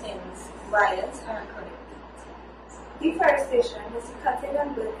plantings, wires, and acrylic paint. Deforestation is the cutting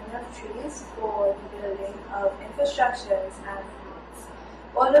and burning of trees for the building of infrastructures and roads.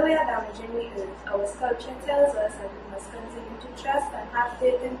 Although we are damaging the earth, our sculpture tells us that we must continue to trust and have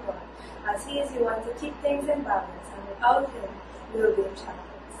faith in God, as He is the one to keep things in balance, and without Him, we will be in shambles.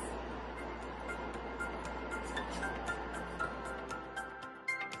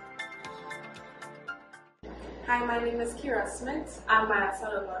 Hi, my name is Kira Smith. I'm Maya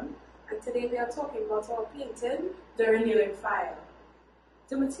Solomon, and today we are talking about our painting, The Renewing Fire.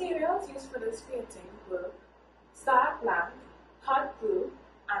 The materials used for this painting were stark blank, hot glue,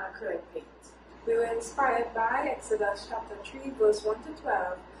 and acrylic paint. We were inspired by Exodus chapter 3, verse 1 to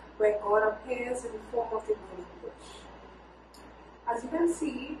 12, where God appears in the form of the burning bush. As you can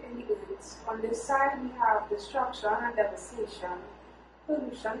see in the earth, on this side we have destruction and devastation,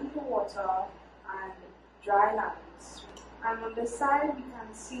 pollution to water, and dry lands. And on this side, we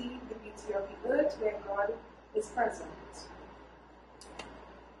can see the beauty of the earth where God is present.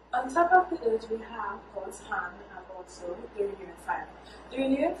 On top of the earth, we have God's hand and also the renewing fire. The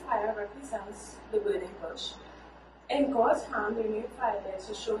renewing fire represents the burning bush. In God's hand, the renewing fire is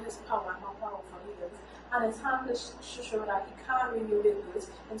to show his power and how powerful he is. And his hand is to show that he can renew the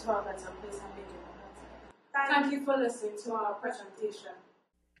earth into a better place and make it better. Thank you for listening to our presentation.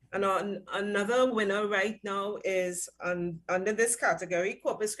 And another winner right now is under this category,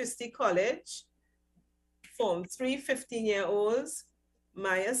 Corpus Christi College, Form 3 15-year-olds,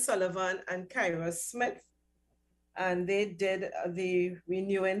 Maya Sullivan and Kyra Smith. And they did the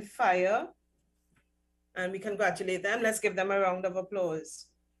renewing fire. And we congratulate them. Let's give them a round of applause.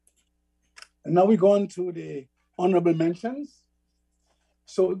 And now we go on to the honorable mentions.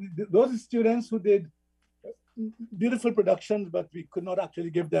 So those students who did beautiful productions, but we could not actually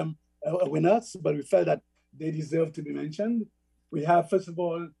give them a winners, but we felt that they deserve to be mentioned. We have, first of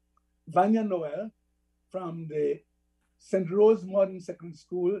all, Vanya Noel from the St. Rose Modern Secondary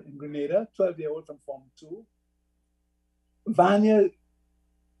School in Grenada, 12-year-old from Form 2. Vanya,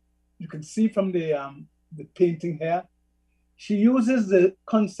 you can see from the painting here, she uses the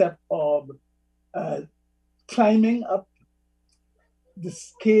concept of climbing up the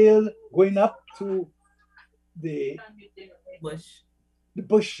scale, going up to the bush. The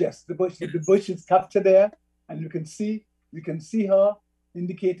bush, yes, the bush. The bush is captured there, and you can see her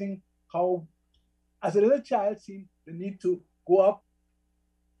indicating how, as a little child, see the need to go up,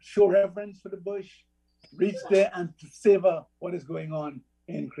 show reverence for the bush, reach there, and to savor what is going on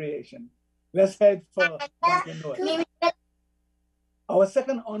in creation. Let's head for Noah. Our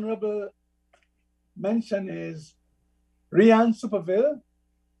second honorable mention is Rianne Superville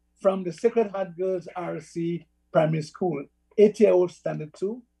from the Sacred Heart Girls RC Primary School, 8-year-old Standard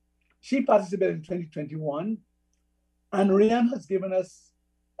 2. She participated in 2021, and Rianne has given us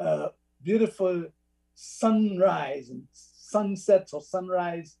a beautiful sunrise and sunset or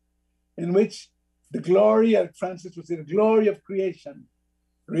sunrise in which the glory, as Francis would say, the glory of creation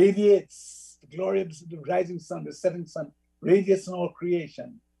radiates, the glory of the rising sun, the setting sun, radiates in all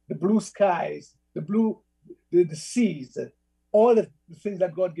creation, the blue skies, the seas, all the things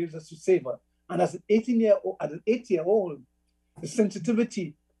that God gives us to savor. And as an 8-year-old, the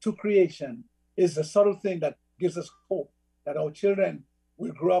sensitivity to creation is the sort of thing that gives us hope that our children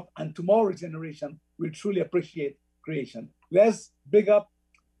will grow up and tomorrow's generation will truly appreciate creation. Let's big up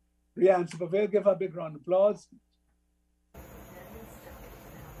Rianne Superville, give her a big round of applause.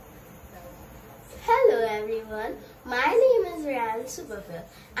 Hello everyone, my name is Rianne Superville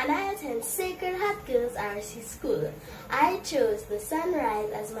and I attend Sacred Heart Girls RC School. I chose the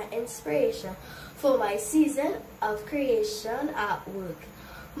sunrise as my inspiration for my season of creation artwork.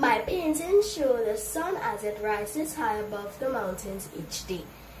 My paintings show the sun as it rises high above the mountains each day.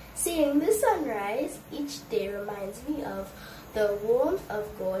 Seeing the sunrise each day reminds me of the warmth of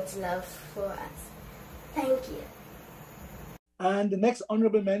God's love for us. Thank you. And the next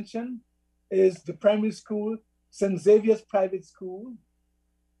honorable mention is the primary school, St. Xavier's Private School,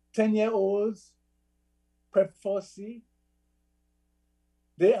 10-year-olds, Prep 4C.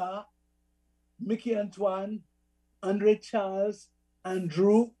 They are Mickey Antoine, Andre Charles, and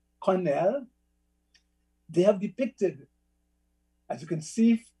Drew Cornell. They have depicted, as you can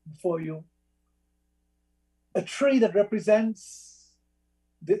see before you, a tree that represents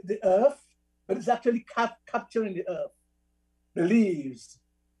the earth, but it's actually capturing the earth, the leaves.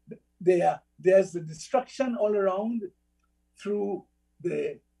 There's the destruction all around through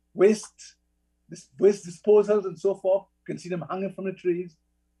the waste disposals and so forth. You can see them hanging from the trees.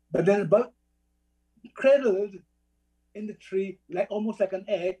 But then about cradled in the tree, like almost like an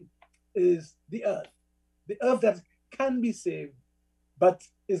egg, is the earth that can be saved, but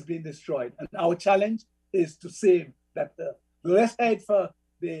is being destroyed. And our challenge is to save that earth. So let's head for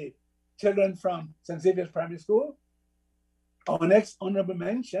the children from St. Xavier's Primary School. Our next honorable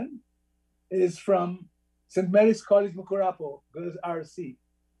mention is from St. Mary's College, Mukurapo, Girls RC.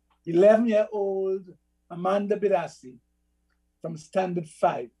 11-year-old Amanda Bidassi from Standard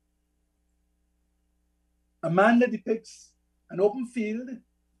 5. Amanda depicts an open field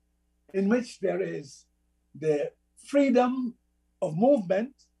in which there is the freedom of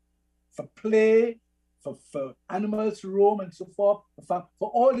movement for play, for animals to roam and so forth, for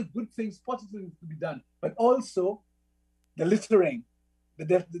all the good things, positive things to be done, but also the littering,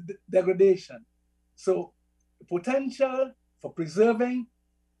 the degradation. So the potential for preserving,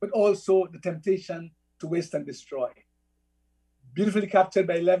 but also the temptation to waste and destroy. Beautifully captured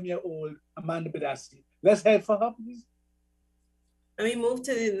by 11-year-old Amanda Bidassi. Let's head for her, please. And we move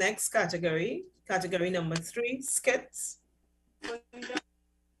to the next category, category number 3, skits.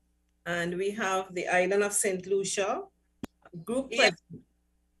 And we have the island of St. Lucia, group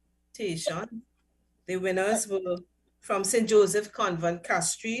presentation. The winners were from St. Joseph Convent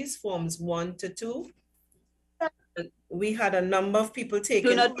Castries, forms 1 to 2. We had a number of people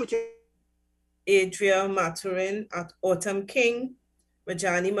taking Adria Maturin at Autumn King,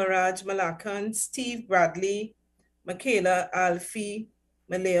 Rajani Maraj Malakan, Steve Bradley, Michaela Alfie,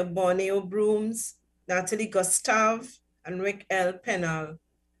 Malaya Borneo Brooms, Natalie Gustav, and Rick L. Pennell.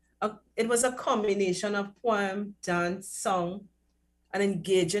 It was a combination of poem, dance, song, an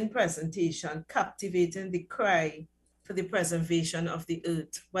engaging presentation, captivating the cry for the preservation of the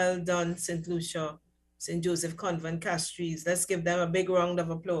earth. Well done, St. Lucia, St. Joseph Convent Castries. Let's give them a big round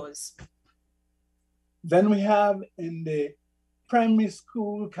of applause. Then we have in the primary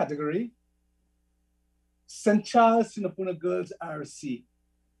school category, St. Charles Sinapuna Girls RC.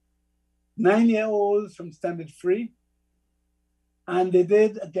 9-year-olds from Standard 3. And they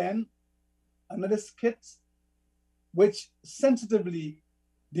did, again, another skit which sensitively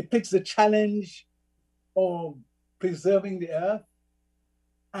depicts the challenge of preserving the earth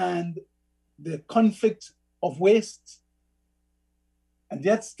and the conflict of waste. And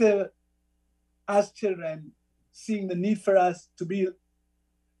yet still, as children, seeing the need for us to be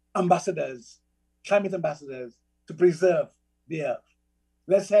ambassadors, climate ambassadors, to preserve the earth.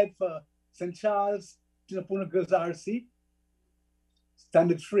 Let's head for St. Charles Sinapuna Girls RC,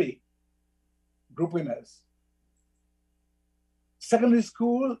 Standard 3, group winners. Secondary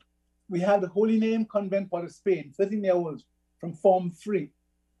school, we have the Holy Name Convent Port of Spain, 13-year-olds from Form 3.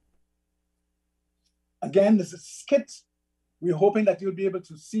 Again, this is a skit. We're hoping that you'll be able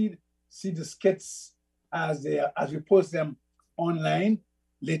to see the skits as we post them online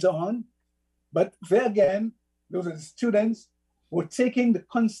later on. But there again, those are the students who are taking the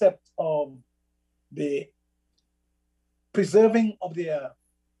concept of the preserving of the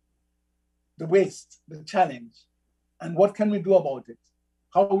waste, the challenge, and what can we do about it?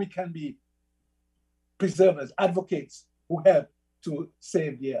 How we can be preservers, advocates who help to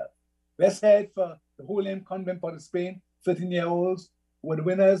save the earth. Let's head for the Holy Name Convent Port of Spain, 13-year-olds who were the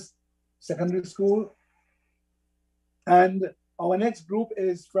winners, secondary school. And our next group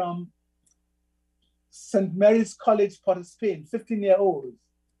is from St. Mary's College, Port of Spain, 15-year-olds.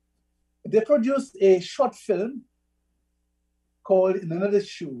 They produced a short film called In Another's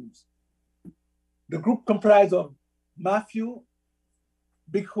Shoes. The group comprised of Matthew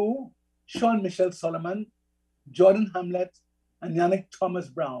Bikhu, Sean Michelle Solomon, Jordan Hamlet, and Yannick Thomas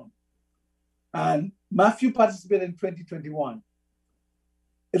Brown. And Matthew participated in 2021.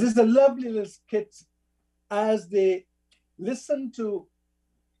 It is a lovely little skit as they listen to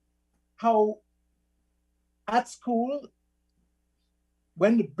how at school,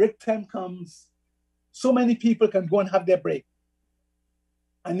 when the break time comes, so many people can go and have their break.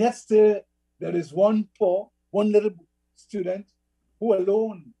 And yet still, there is one little student who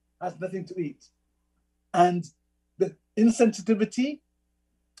alone has nothing to eat. And the insensitivity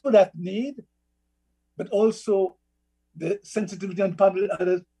to that need, but also the sensitivity on the part of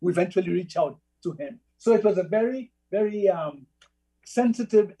others who eventually reach out to him. So it was a very, very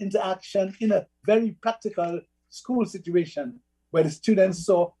sensitive interaction in a very practical school situation where the students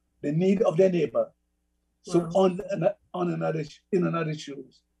saw the need of their neighbor. So in another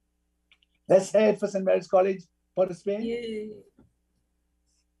shoes. Let's head for St. Mary's College, Port of Spain. Yay.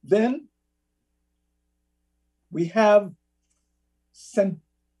 Then we have St.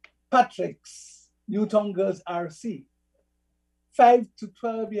 Patrick's Newtown Girls RC, 5 to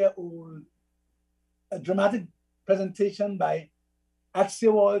 12-year-old, a dramatic presentation by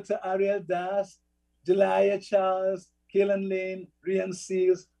Axia Walter, Ariel Das, Delia Charles, Kaylin Lane, Rian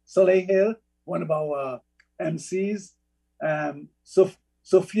Seals, Soleil Hill, one of our MCs,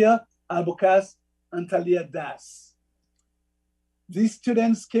 Sophia Albucas, and Talia Das. These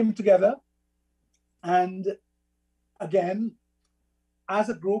students came together and again, as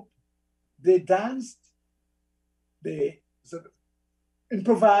a group, they danced, they sort of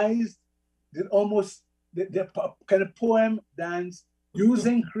improvised, did almost their kind of poem dance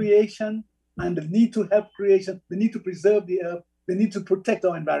using creation and the need to help creation, the need to preserve the earth, the need to protect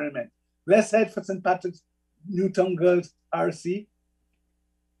our environment. Let's head for St. Patrick's Newtown Girls RC.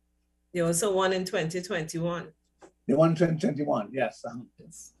 They also won in 2021. They won in 2021, yes.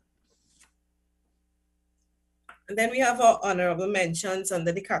 And then we have our honorable mentions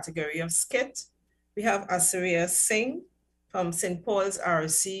under the category of skit. We have Asariya Singh from St. Paul's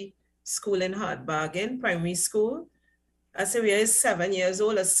RC School in Hardbargain Primary School. Asariya is 7 years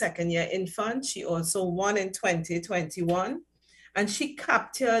old, a second-year infant. She also won in 2021. And she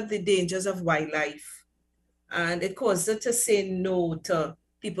captured the dangers of wildlife. And it caused her to say no to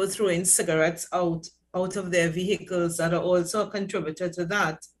people throwing cigarettes out of their vehicles that are also a contributor to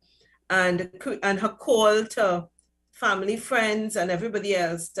that. And her call to family, friends, and everybody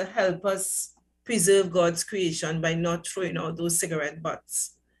else to help us preserve God's creation by not throwing out those cigarette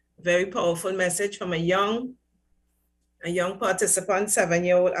butts. Very powerful message from a young participant,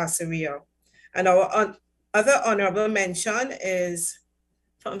 7-year-old Asiria. And our other honorable mention is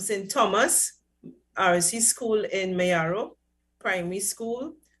from St. Thomas RC School in Mayaro Primary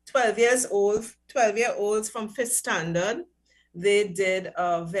School. 12-year-olds from 5th standard. They did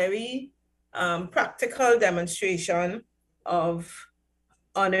a very practical demonstration of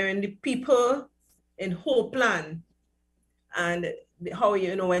honoring the people in Hopeland and how,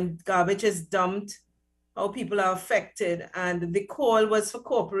 when garbage is dumped, how people are affected. And the call was for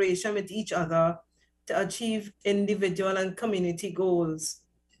cooperation with each other to achieve individual and community goals.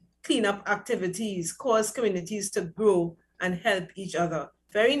 Cleanup activities cause communities to grow and help each other.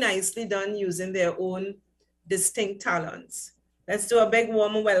 Very nicely done using their own distinct talents. Let's do a big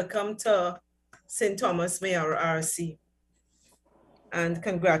warm welcome to St. Thomas Mayaro RC and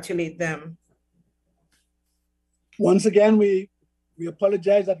congratulate them. Once again, we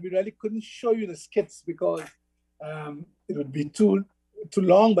apologize that we really couldn't show you the skits because it would be too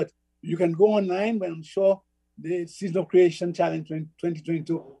long, but you can go online when I'm sure the Season of Creation Challenge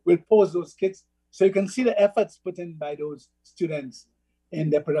 2022 will post those skits so you can see the efforts put in by those students in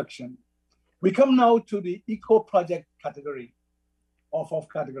their production. We come now to the Eco Project category, off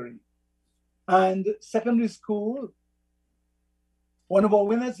category. And secondary school, one of our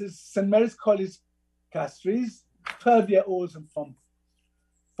winners is St. Mary's College Castries, 12-year-olds from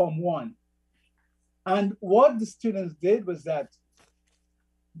Form 1. And what the students did was that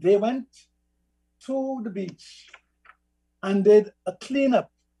they went to the beach and did a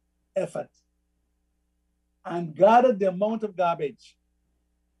cleanup effort and gathered the amount of garbage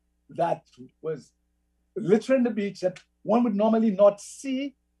that was littering the beach that one would normally not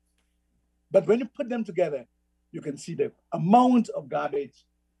see. But when you put them together, you can see the amount of garbage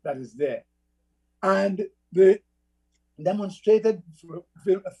that is there. And they demonstrated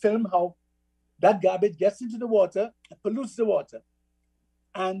a film how that garbage gets into the water, pollutes the water.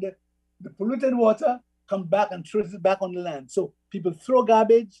 And the polluted water comes back and throws it back on the land. So people throw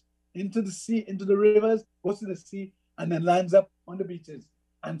garbage into the sea, into the rivers, goes to the sea, and then lands up on the beaches.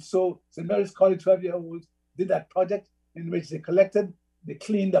 And so St. Mary's College 12-year-olds did that project in which they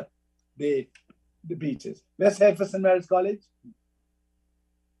cleaned up the beaches. Let's head for St. Mary's College.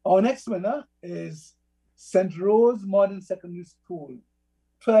 Our next winner is St. Rose Modern Secondary School,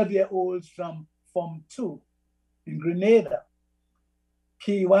 12-year-olds from Form 2 in Grenada.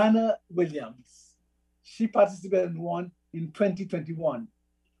 Kiwana Williams. She participated in one in 2021.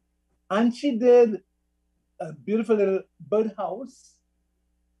 And she did a beautiful little birdhouse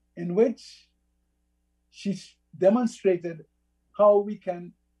in which she demonstrated how we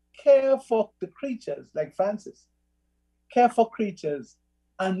can care for the creatures, like Francis, care for creatures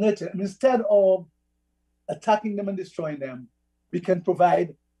and nurture. And instead of attacking them and destroying them, we can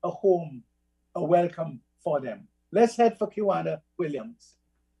provide a home, a welcome for them. Let's head for Kiwana Williams.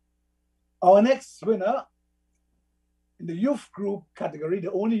 Our next winner in the youth group category,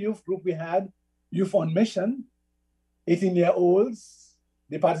 the only youth group we had, Youth on Mission, 18-year-olds.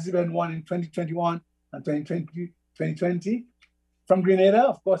 They participated in one in 2021 and 2020. From Grenada,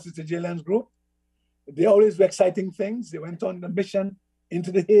 of course, it's a JLM's group. They always do exciting things. They went on the mission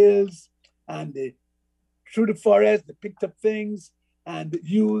into the hills and they, through the forest, they picked up things and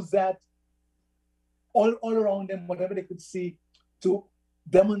used that all around them, whatever they could see, to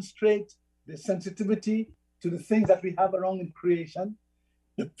demonstrate the sensitivity to the things that we have around in creation,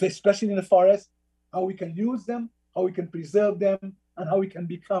 especially in the forest, how we can use them, how we can preserve them, and how we can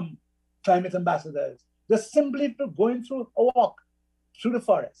become climate ambassadors. Just simply going through a walk through the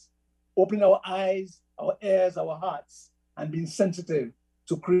forest, opening our eyes, our ears, our hearts, and being sensitive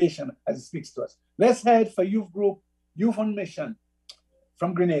to creation as it speaks to us. Let's head for youth group, Youth on Mission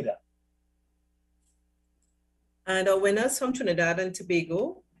from Grenada. And our winners from Trinidad and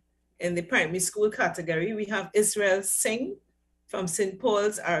Tobago in the primary school category, we have Israel Singh from St.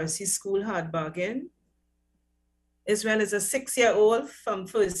 Paul's RC School, Hard Bargain. Israel is a 6-year-old from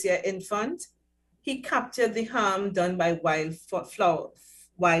first-year infant. He captured the harm done by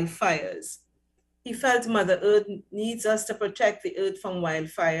wildfires. He felt Mother Earth needs us to protect the earth from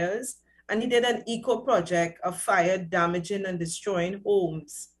wildfires, and he did an eco project of fire damaging and destroying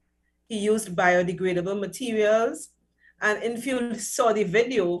homes. He used biodegradable materials, and if you saw the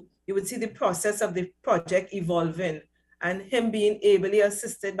video, you would see the process of the project evolving and him being ably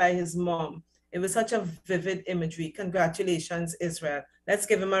assisted by his mom. It was such a vivid imagery. Congratulations, Israel. Let's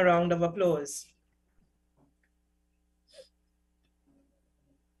give him a round of applause.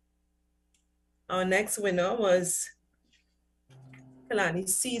 Our next winner was Kalani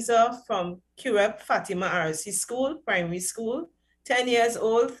Caesar from Curep Fatima RC School, Primary School, 10 years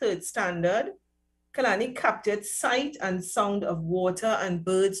old, 3rd standard. Kalani captured sight and sound of water and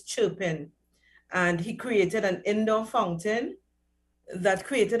birds chirping, and he created an indoor fountain that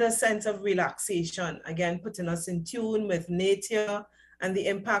created a sense of relaxation, again, putting us in tune with nature and the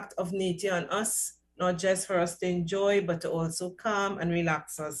impact of nature on us, not just for us to enjoy, but to also calm and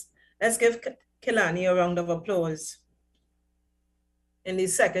relax us. Let's give Kelani a round of applause. In the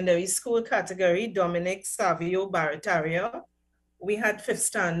secondary school category, Dominic Savio Barataria, we had 5th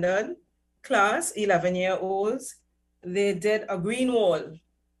standard class, 11-year-olds. They did a green wall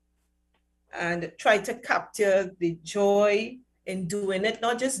and tried to capture the joy in doing it,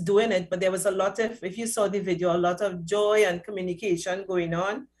 not just doing it, but there was a lot of, if you saw the video, a lot of joy and communication going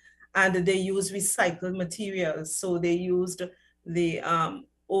on, and they used recycled materials. So they used the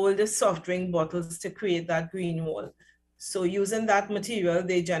old soft drink bottles to create that green wall. So using that material,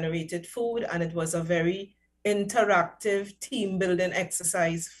 they generated food, and it was a very interactive team building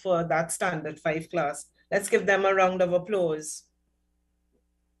exercise for that standard 5 class. Let's give them a round of applause.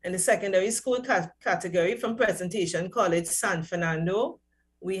 In the secondary school category from Presentation College San Fernando,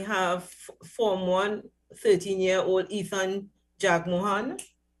 we have Form 1, 13-year-old Ethan Jagmohan.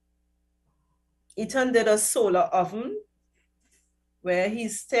 Ethan did a solar oven where he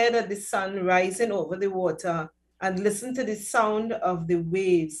stared at the sun rising over the water and listened to the sound of the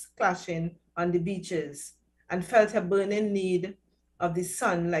waves clashing on the beaches and felt a burning need of the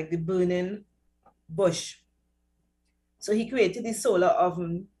sun like the burning bush. So he created the solar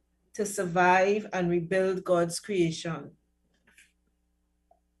oven to survive and rebuild God's creation.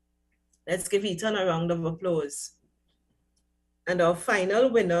 Let's give Ethan a round of applause. And our final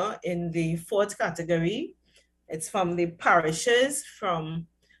winner in the 4th category, it's from the parishes from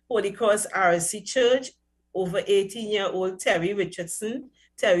Holy Cross RC Church, over 18-year-old Terry Richardson.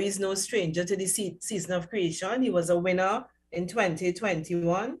 Terry is no stranger to the season of creation. He was a winner in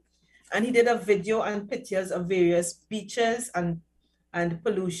 2021. And he did a video and pictures of various beaches and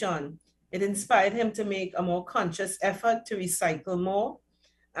pollution. It inspired him to make a more conscious effort to recycle more.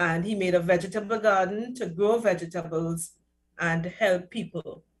 And he made a vegetable garden to grow vegetables and help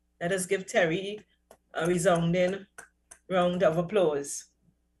people. Let us give Terry a resounding round of applause.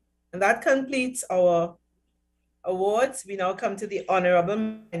 And that completes our awards. We now come to the honorable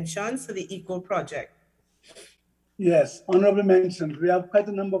mentions for the Eco Project. Yes, honorable mentions. We have quite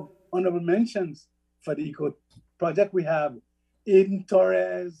a number of honorable mentions for the Eco Project. We have Aiden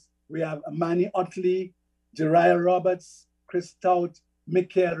Torres, we have Amani Otley, Jeriah Roberts, Chris Stout,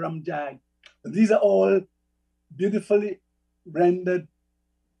 Mikhail Ramjag. These are all beautifully rendered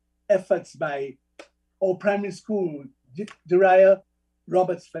efforts by our primary school. Jeriah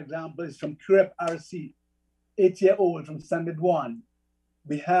Roberts, for example, is from Curep RC, 8-year-old from Standard 1.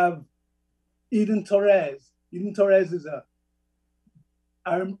 We have Eden Torres. Eden Torres is a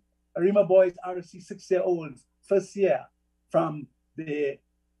Arima Boys RC 6-year-old, first year from the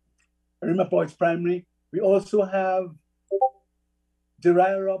Arima Boys Primary. We also have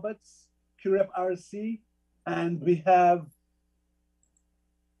Jeriah Roberts, Curep RC, and we have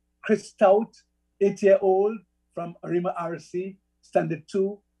Chris Stout, 8-year-old from Arima RC, Standard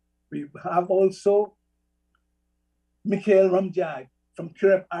 2. We have also Mikhail Ramjag from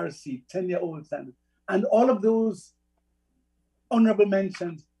Curep RC, 10-year-old standard. And all of those honorable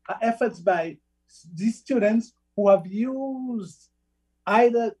mentions are efforts by these students who have used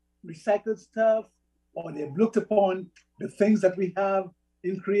either recycled stuff or they've looked upon the things that we have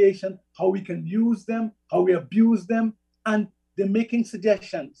in creation, how we can use them, how we abuse them, and they're making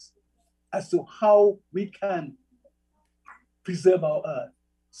suggestions as to how we can preserve our earth.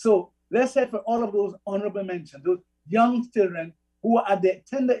 So let's say for all of those honorable mentions, those young children who are at their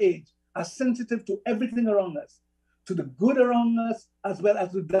tender age are sensitive to everything around us, to the good around us, as well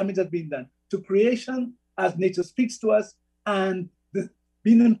as the damage that's being done, to creation as nature speaks to us, and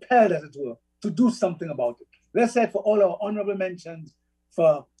being impelled, as it were, to do something about it. Let's say for all our honorable mentions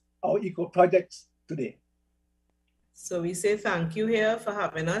for our eco projects today. So we say thank you here for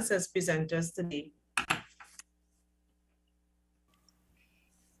having us as presenters today.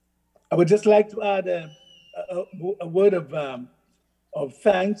 I would just like to add a word of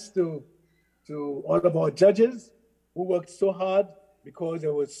thanks to all of our judges who worked so hard, because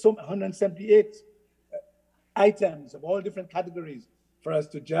there was 178 items of all different categories for us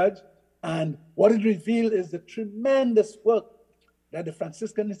to judge. And what it revealed is the tremendous work that the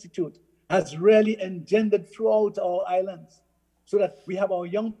Franciscan Institute has really engendered throughout our islands, so that we have our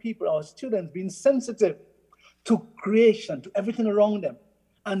young people, our students, being sensitive to creation, to everything around them,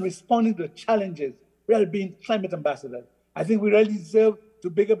 and responding to the challenges, really being climate ambassadors. I think we really deserve to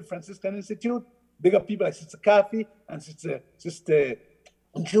big up the Franciscan Institute, big up people like Sister Kathy and Sister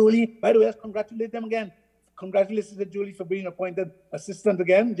Julie. By the way, let's congratulate them again. Congratulations, Sister Julie, for being appointed assistant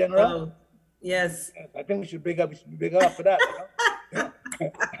again, General. Oh, yes. I think we should big up for that. You know?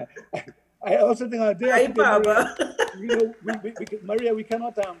 I also think our dear Maria, Maria, we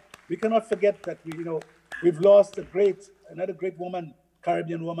cannot forget that we've lost another great woman,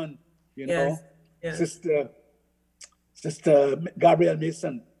 Caribbean woman, yes. Sister Gabrielle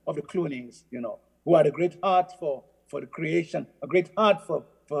Mason of the Cloonings, who had a great heart for the creation, a great heart for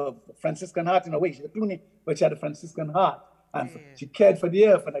Franciscan heart in a way. She's a Clooney, but she had a Franciscan heart, and she cared for the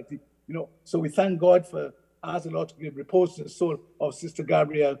earth, and So we thank God for. Ask the Lord to give repose to the soul of Sister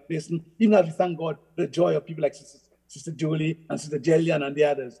Gabrielle Mason, even as we thank God for the joy of people like Sister Julie and Sister Jillian and the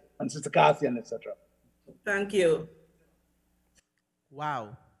others, and Sister Kathy and etc. Thank you.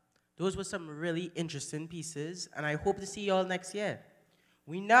 Wow. Those were some really interesting pieces, and I hope to see you all next year.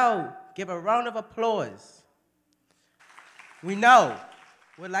 We now give a round of applause. We now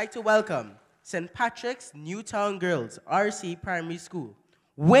would like to welcome St. Patrick's Newtown Girls RC Primary School,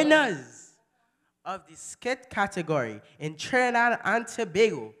 winners of the skit category in Trinidad and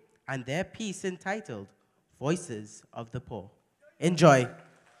Tobago, and their piece entitled Voices of the Poor. Enjoy.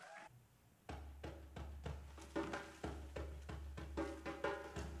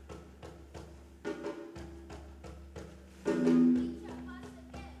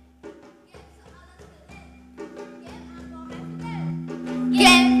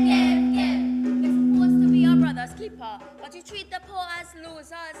 But you treat the poor as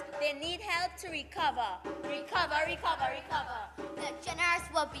losers. They need help to recover. Recover, recover, recover. The generous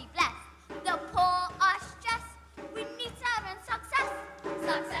will be blessed. The poor are stressed. We need serving success.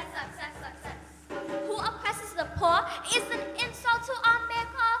 Success, success, success. Who oppresses the poor is an insult to our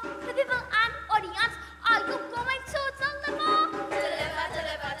maker. The people and audience, are you going to deliver? Deliver,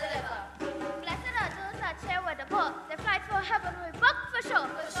 deliver, deliver. Blessed are those that share with the poor. They fight for heaven with book for sure.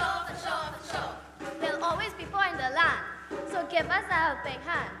 For sure, for sure, for sure. There'll always be poor in the land. So give us a helping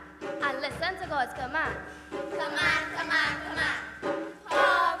hand and listen to God's command. Command, command, command.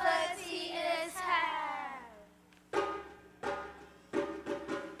 Poverty is hell.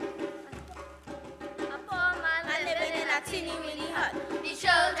 A poor man living in a teeny weeny hut. The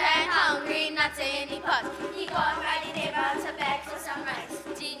children hungry, not in the pot. He got by the neighbor to beg for some rice.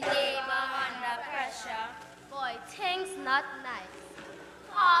 The neighbor under pressure. Boy, things not nice.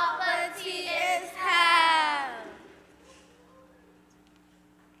 Poverty is hell.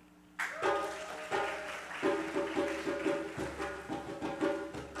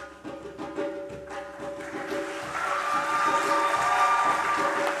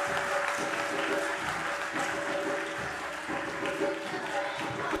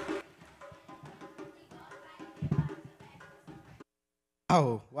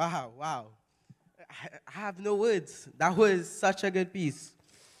 Oh, wow, wow. I have no words. That was such a good piece.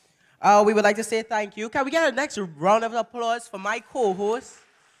 We would like to say thank you. Can we get a next round of applause for my co-host?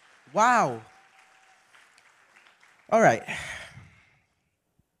 Wow. All right.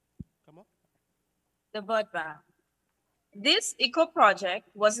 Come on. The Bird Bar. This eco project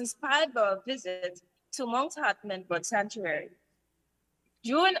was inspired by a visit to Mount Hartman Bird Sanctuary.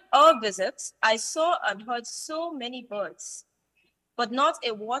 During our visits, I saw and heard so many birds, but not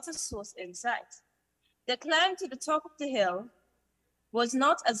a water source in sight. The climb to the top of the hill was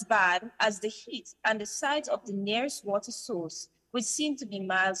not as bad as the heat and the sight of the nearest water source, which seemed to be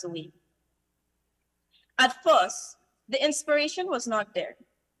miles away. At first, the inspiration was not there.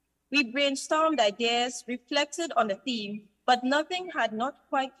 We brainstormed ideas, reflected on the theme, but nothing had not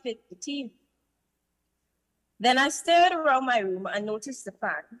quite fit the theme. Then I stared around my room and noticed the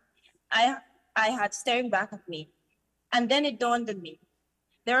fan I had staring back at me. And then it dawned on me.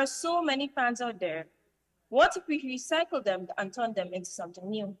 There are so many fans out there. What if we recycle them and turn them into something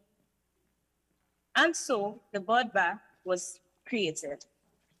new? And so the bird bar was created.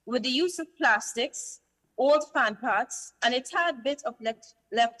 With the use of plastics, old fan parts, and a tad bit of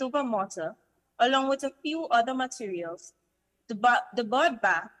leftover mortar, along with a few other materials, the bird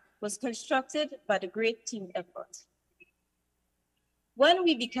bar was constructed by the great team effort. When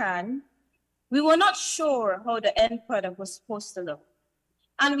we began, we were not sure how the end product was supposed to look.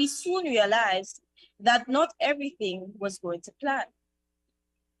 And we soon realized that not everything was going to plan.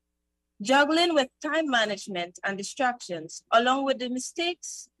 Juggling with time management and distractions, along with the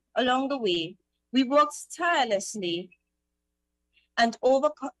mistakes Along the way, we worked tirelessly and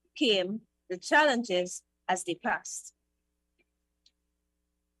overcame the challenges as they passed.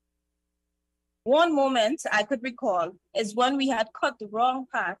 One moment I could recall is when we had cut the wrong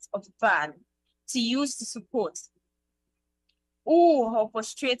part of the van to use the support. Oh, how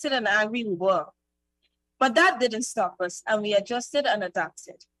frustrated and angry we were. But that didn't stop us, and we adjusted and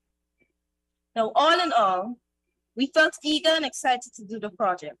adapted. Now, all in all, we felt eager and excited to do the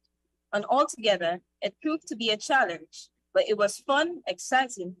project. And altogether, it proved to be a challenge, but it was fun,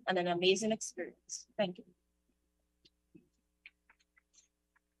 exciting, and an amazing experience. Thank you.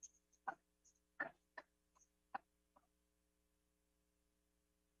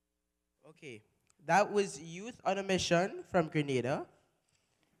 Okay, that was Youth on a Mission from Grenada.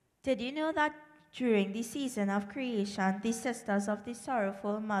 Did you know that during the season of creation, the Sisters of the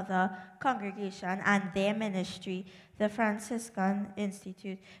Sorrowful Mother congregation and their ministry, the Franciscan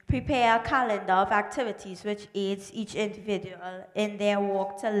Institute, prepare a calendar of activities which aids each individual in their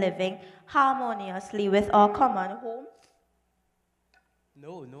walk to living harmoniously with our common home?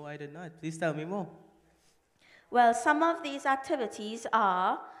 No, I did not. Please tell me more. Well, some of these activities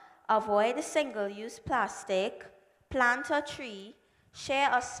are avoid single-use plastic, plant a tree, share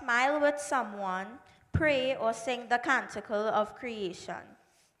a smile with someone, pray or sing the Canticle of creation.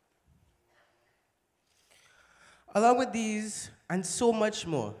 Along with these and so much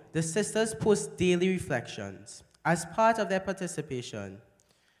more, the sisters post daily reflections as part of their participation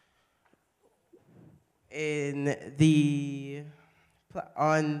in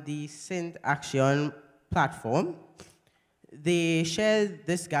on the Saint Action platform. They share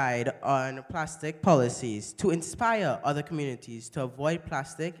this guide on plastic policies to inspire other communities to avoid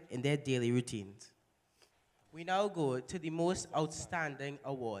plastic in their daily routines. We now go to the most outstanding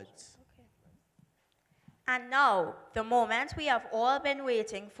awards. And now, the moment we have all been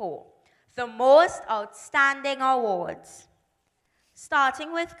waiting for, the most outstanding awards.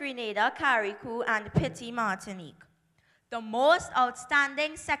 Starting with Grenada, Carriacou, and Pity, Martinique. The most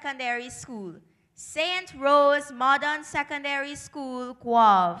outstanding secondary school, St. Rose Modern Secondary School,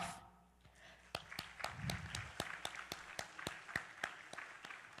 Guave.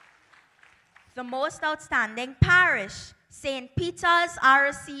 The most outstanding parish, St. Peter's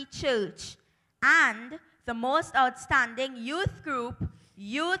RC Church. And the most outstanding youth group,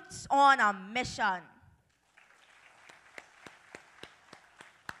 Youths on a Mission.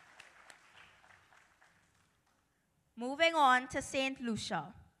 Moving on to St.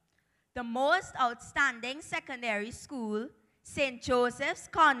 Lucia. The most outstanding secondary school, St. Joseph's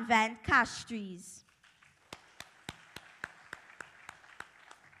Convent, Castries.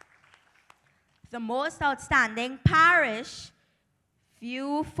 The most outstanding parish,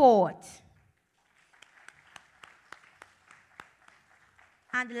 View Fort.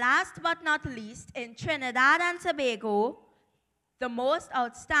 And last but not least, in Trinidad and Tobago, the most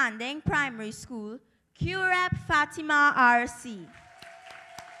outstanding primary school, QREP Fatima RC.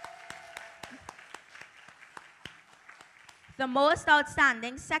 The most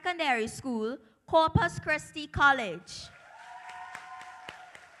outstanding secondary school, Corpus Christi College.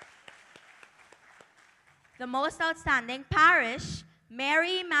 The most outstanding parish,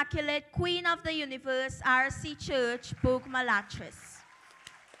 Mary Immaculate Queen of the Universe RC Church, Bogue-Malatris.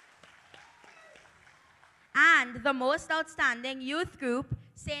 And the most outstanding youth group,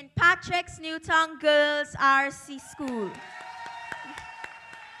 St. Patrick's Newtown Girls RC School.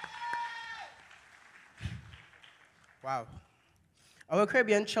 Wow. Our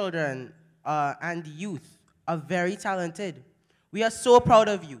Caribbean children and youth are very talented. We are so proud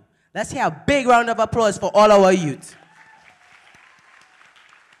of you. Let's hear a big round of applause for all our youth.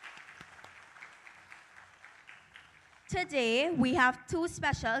 Today, we have two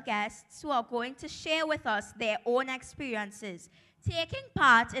special guests who are going to share with us their own experiences taking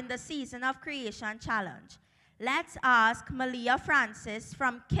part in the Season of Creation Challenge. Let's ask Malia Francis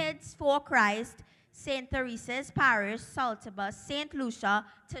from Kids for Christ, St. Theresa's Parish, Saltibus, St. Lucia,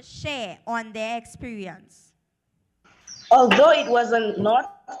 to share on their experience. Although it was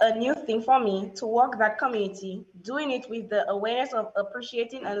not a new thing for me to walk that community, doing it with the awareness of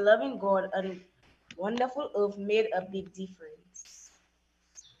appreciating and loving God and wonderful earth made a big difference.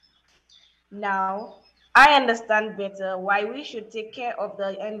 Now, I understand better why we should take care of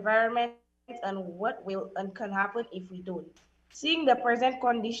the environment and what will and can happen if we don't. Seeing the present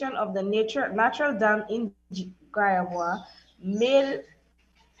condition of the natural dam in Guyabwa made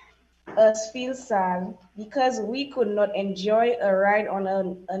us feel sad because we could not enjoy a ride on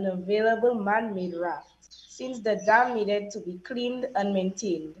an unavailable man-made raft since the dam needed to be cleaned and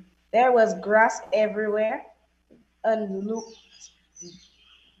maintained. There was grass everywhere and looked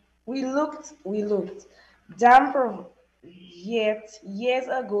We looked. Yet, years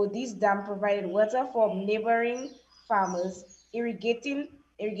ago, this dam provided water for neighboring farmers, irrigation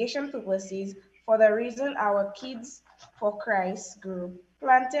purposes, for the reason our Kids for Christ group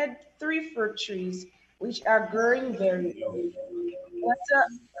planted 3 fruit trees, which are growing very well. Water,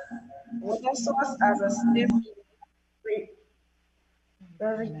 water source as a step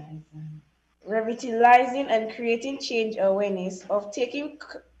in revitalizing and creating change awareness of taking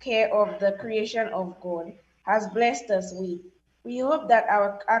care of the creation of God has blessed us with. We hope that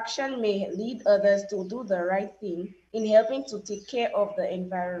our action may lead others to do the right thing in helping to take care of the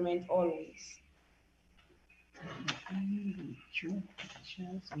environment always.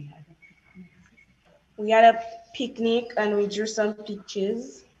 We had a picnic and we drew some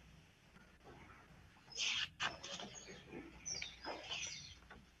pictures.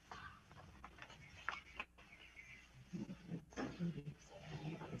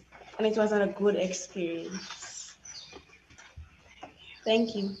 And it was a good experience.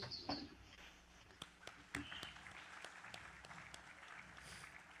 Thank you.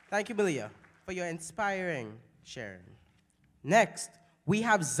 Thank you, Belia, for your inspiring sharing. Next, we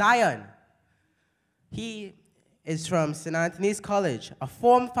have Zion. He is from St. Anthony's College, a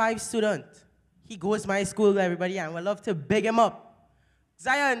Form 5 student. He goes to my school, everybody, and we'd love to big him up.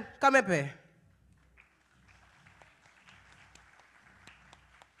 Zion, come up here.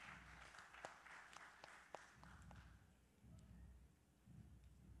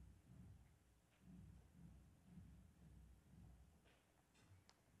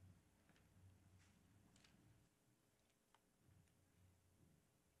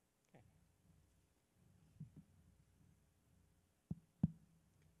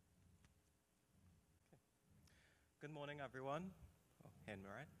 Good morning, everyone. Oh, hear me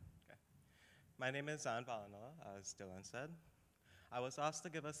right? Okay. My name is Zan Balanoa, as Dylan said. I was asked to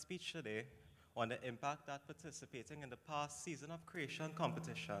give a speech today on the impact that participating in the past season of creation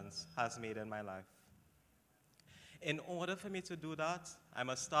competitions has made in my life. In order for me to do that, I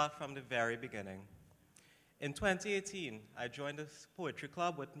must start from the very beginning. In 2018, I joined a poetry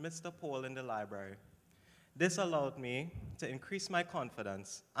club with Mr. Paul in the library. This allowed me to increase my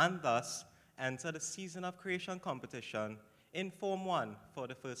confidence and thus enter the season of creation competition in Form 1 for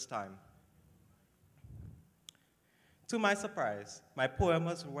the first time. To my surprise, my poem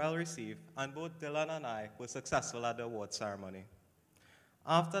was well received and both Dylan and I were successful at the award ceremony.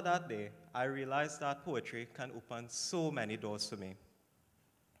 After that day, I realized that poetry can open so many doors for me.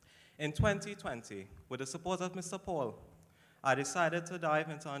 In 2020, with the support of Mr. Paul, I decided to dive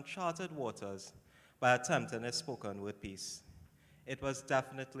into uncharted waters by attempting a spoken word piece. It was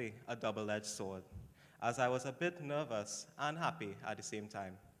definitely a double-edged sword, as I was a bit nervous and happy at the same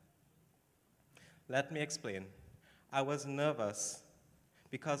time. Let me explain. I was nervous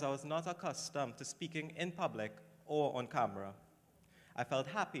because I was not accustomed to speaking in public or on camera. I felt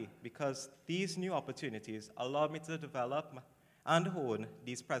happy because these new opportunities allowed me to develop and hone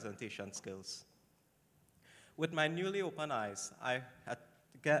these presentation skills. With my newly opened eyes, I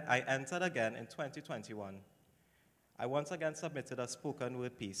entered again in 2021. I once again submitted a spoken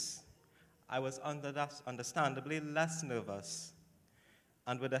word piece. I was understandably less nervous,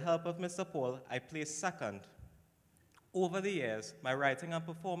 and with the help of Mr. Paul, I placed second. Over the years, my writing and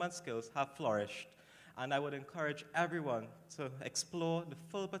performance skills have flourished, and I would encourage everyone to explore the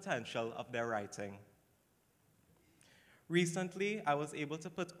full potential of their writing. Recently, I was able to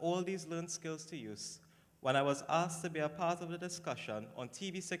put all these learned skills to use when I was asked to be a part of the discussion on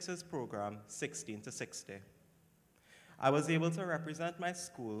TV6's program 16 to 60. I was able to represent my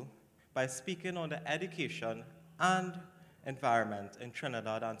school by speaking on the education and environment in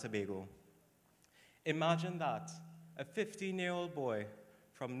Trinidad and Tobago. Imagine that, a 15-year-old boy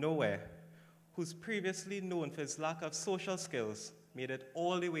from nowhere who's previously known for his lack of social skills made it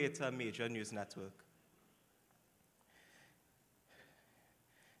all the way to a major news network.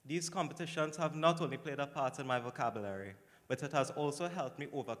 These competitions have not only played a part in my vocabulary, but it has also helped me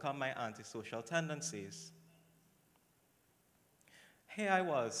overcome my antisocial tendencies. Here I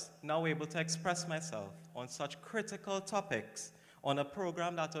was, now able to express myself on such critical topics on a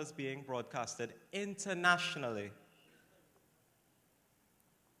program that was being broadcasted internationally.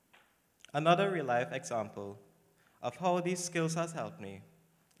 Another real-life example of how these skills has helped me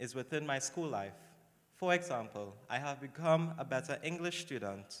is within my school life. For example, I have become a better English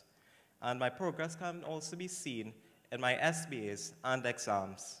student, and my progress can also be seen in my SBAs and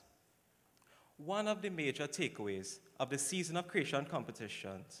exams. One of the major takeaways of the Season of Creation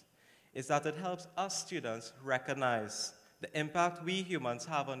competitions is that it helps us students recognize the impact we humans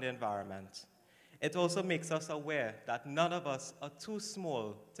have on the environment. It also makes us aware that none of us are too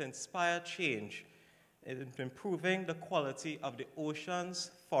small to inspire change in improving the quality of the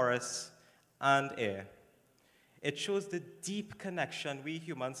oceans, forests, and air. It shows the deep connection we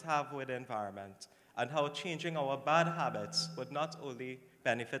humans have with the environment and how changing our bad habits would not only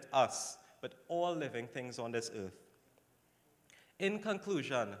benefit us, but all living things on this earth. In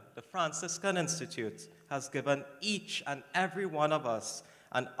conclusion, the Franciscan Institute has given each and every one of us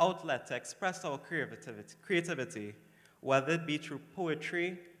an outlet to express our creativity, whether it be through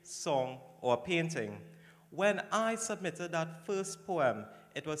poetry, song, or painting. When I submitted that first poem,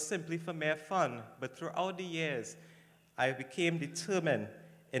 it was simply for mere fun, but throughout the years, I became determined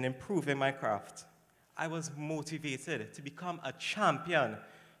in improving my craft. I was motivated to become a champion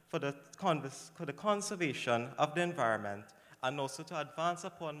for the conservation of the environment and also to advance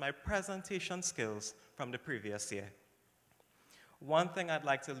upon my presentation skills from the previous year. One thing I'd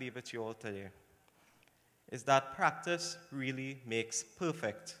like to leave with you all today is that practice really makes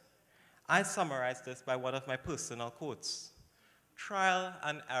perfect. I summarize this by one of my personal quotes. Trial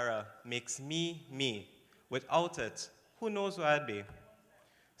and error makes me, me. Without it, who knows where I'd be?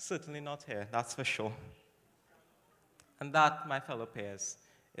 Certainly not here, that's for sure. And that, my fellow peers,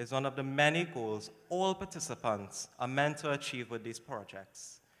 is one of the many goals all participants are meant to achieve with these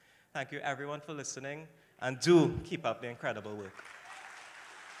projects. Thank you everyone for listening, and do keep up the incredible work.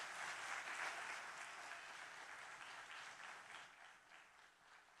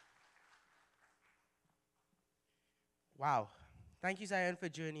 Wow. Thank you, Zion, for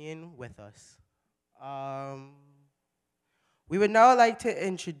journeying with us. We would now like to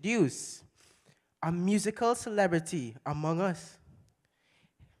introduce a musical celebrity among us.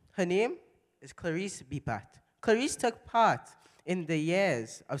 Her name is Clarice Bipat. Clarice took part in the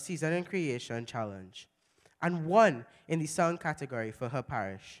Years of Season and Creation Challenge and won in the song category for her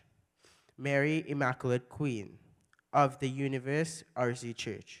parish, Mary Immaculate Queen of the Universe RC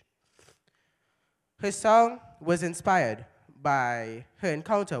Church. Her song was inspired by her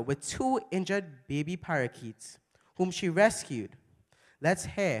encounter with two injured baby parakeets whom she rescued. Let's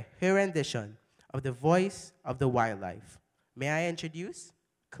hear her rendition of The Voice of the Wildlife. May I introduce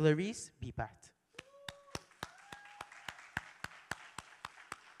Clarice Bipat.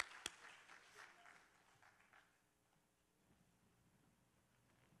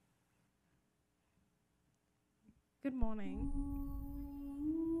 Good morning.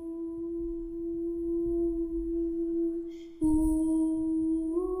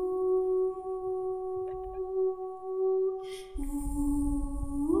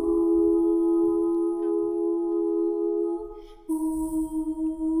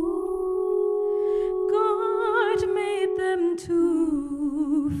 God made them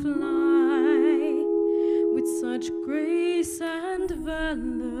to fly with such grace and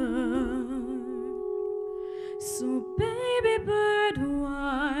valor. So baby bird,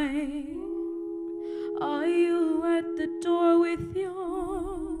 why are you at the door with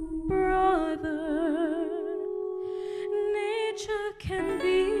your brother? Nature can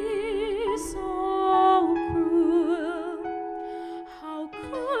be so cruel. How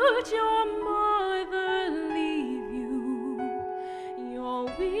could your mother leave you? Your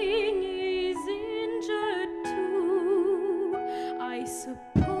wing is injured too. I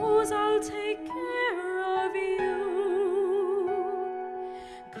suppose I'll take care of you.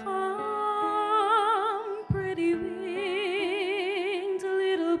 Come, pretty winged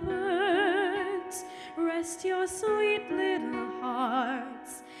little birds, rest your sweet little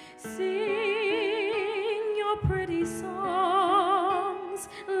hearts. Sing your pretty songs,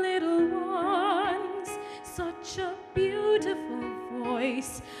 little ones. Such a beautiful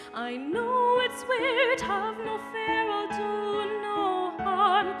voice. I know it's weird, have no fear, I'll do no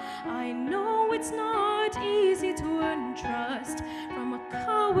harm. I know it's not easy to earn trust from a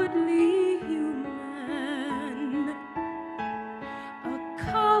cowardly human. A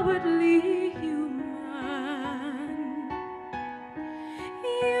cowardly human.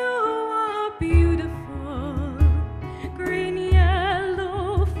 You are beautiful, green,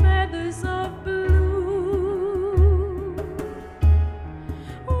 yellow, feathers of blue.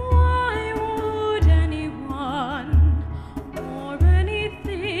 Why would anyone or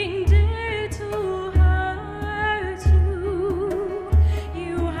anything dare to hurt you?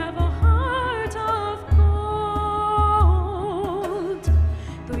 You have a heart of gold,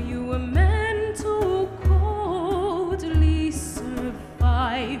 though you were meant to coldly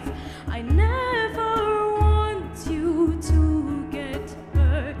survive. I never want you to get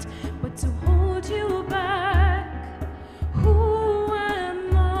hurt, but to hold you back. Who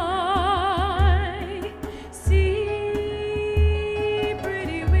am I? See,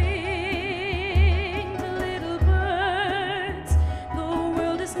 pretty winged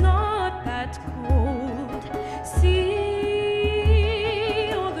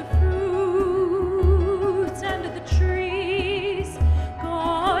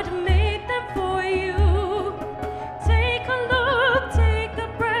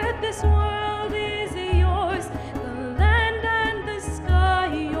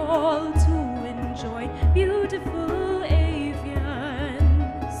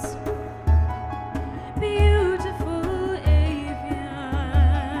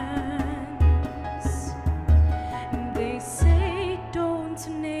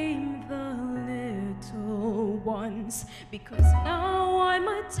because now I'm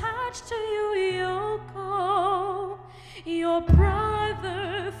attached to you, Yoko. Your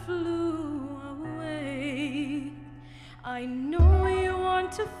brother flew away. I know you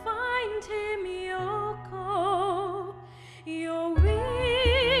want to find him, Yoko. Your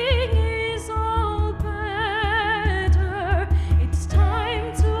wing is all better. It's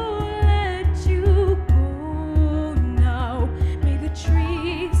time to let you go now. May the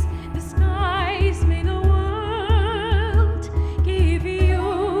trees, the skies, may the world give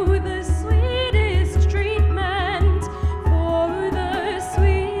you the sweetest treatment for the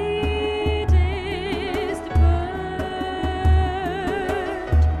sweetest bird.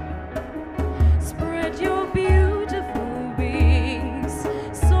 Spread your beautiful wings,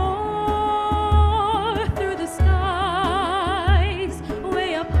 soar through the skies,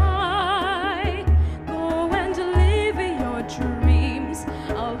 way up high. Go and live your dreams.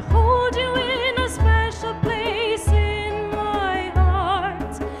 I'll hold you in a special place in my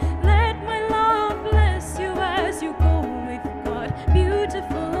heart. Let my love bless you as you go with God.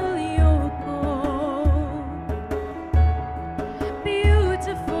 Beautiful Yoko.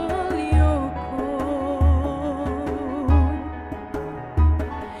 Beautiful Yoko.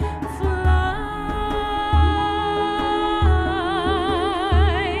 Fly,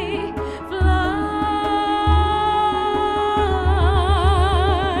 fly, fly,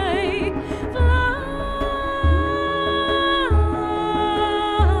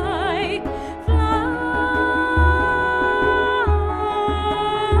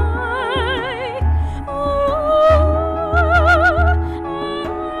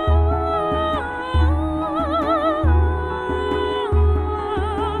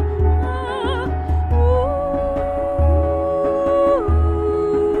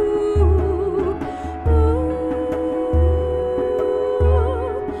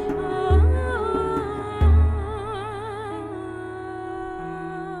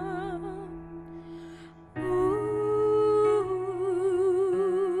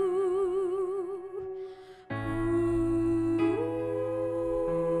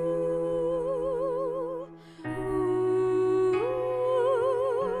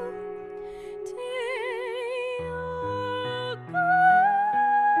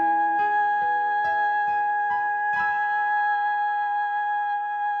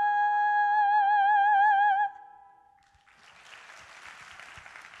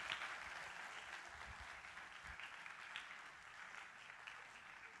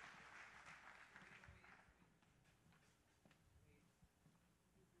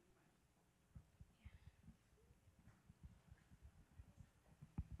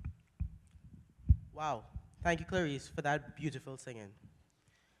 Wow. Thank you, Clarice, for that beautiful singing.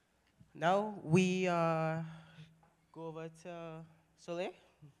 Now we go over to Soleil.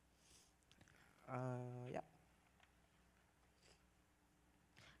 Yeah.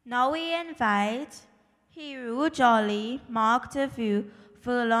 Now we invite Hero Jolly, Mark DeVue,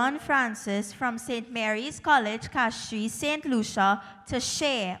 Furlon Francis from St. Mary's College, Castries, St. Lucia to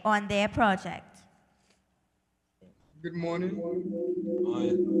share on their project. Good morning.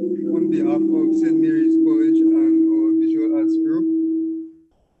 On behalf of St. Mary's College and our visual arts group,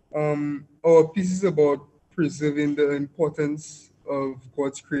 our piece is about preserving the importance of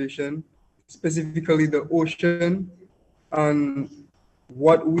God's creation, specifically the ocean, and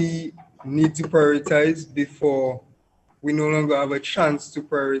what we need to prioritize before we no longer have a chance to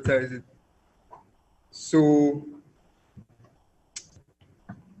prioritize it. So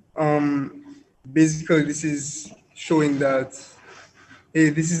basically this is showing that, hey,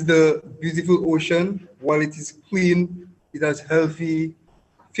 this is the beautiful ocean. While it is clean, it has healthy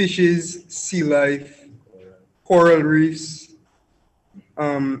fishes, sea life, coral reefs.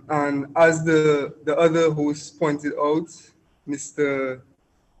 And as the other host pointed out, Mr.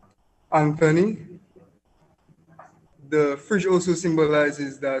 Anthony, the fish also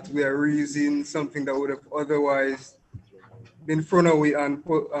symbolizes that we are reusing something that would have otherwise been thrown away and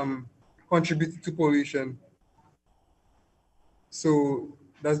contributed to pollution. So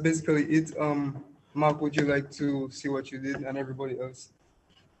that's basically it. Mark, would you like to see what you did and everybody else?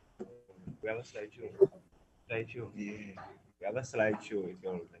 We have a slideshow. Slideshow. Yeah. We have a slideshow if you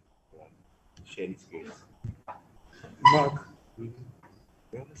want to share the screen. Mark. We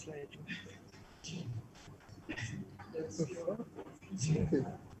have a slideshow.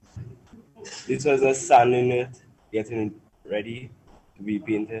 This was a sanding it, getting it ready to be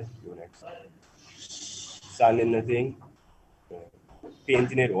painted. Go next. Sanding the thing,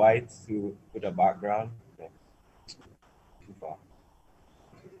 painting it white to put a background. Next. Too far.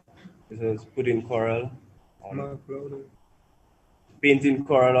 This was putting coral on it. Painting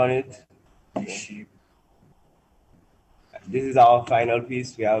coral on it. Sheep. This is our final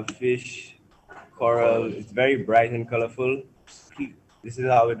piece. We have fish, coral. It's very bright and colorful. This is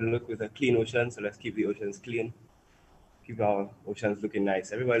how it will look with a clean ocean. So let's keep the oceans clean. Keep our oceans looking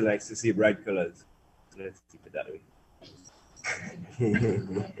nice. Everybody likes to see bright colors. So let's keep it that way.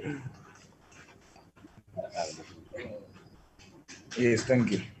 Yes,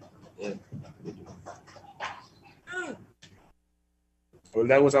 thank you. Yeah. Well,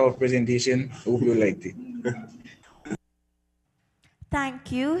 that was our presentation. Hope you liked it.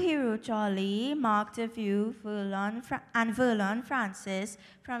 Thank you, Hero Charlie, Mark DeVue, and Verlon Francis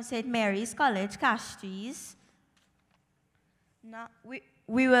from St. Mary's College, Castries. Now,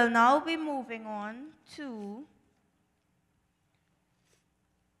 we will now be moving on to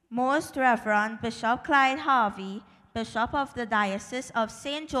Most Reverend Bishop Clyde Harvey, Bishop of the Diocese of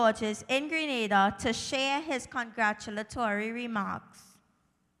St. George's in Grenada, to share his congratulatory remarks.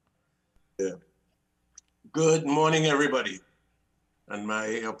 Yeah. Good morning, everybody. And my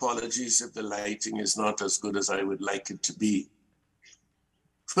apologies if the lighting is not as good as I would like it to be.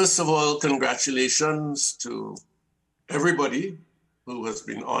 First of all, congratulations to everybody who has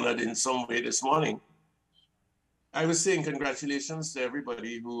been honored in some way this morning. I was saying congratulations to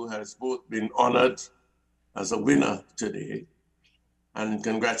everybody who has both been honored as a winner today, and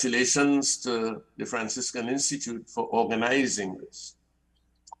congratulations to the Franciscan Institute for organizing this.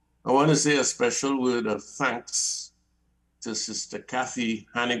 I want to say a special word of thanks to Sister Kathy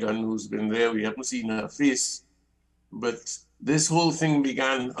Hannigan, who's been there. We haven't seen her face, but this whole thing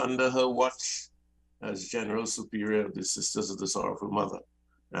began under her watch as General Superior of the Sisters of the Sorrowful Mother.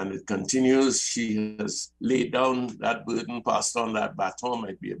 And it continues. She has laid down that burden, passed on that baton,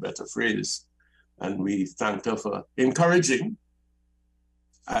 might be a better phrase. And we thank her for encouraging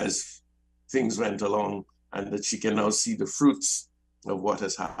as things went along, and that she can now see the fruits of what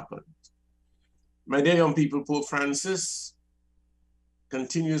has happened. My dear young people, Pope Francis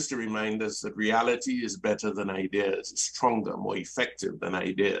continues to remind us that reality is better than ideas, stronger, more effective than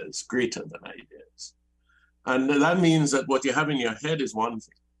ideas, greater than ideas. And that means that what you have in your head is one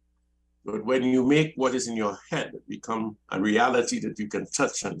thing, but when you make what is in your head become a reality that you can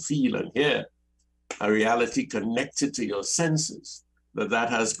touch and feel and hear, a reality connected to your senses, that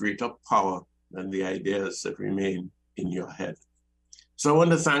has greater power than the ideas that remain in your head. So I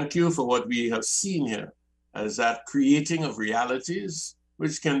want to thank you for what we have seen here as that creating of realities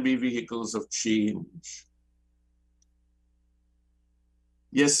which can be vehicles of change.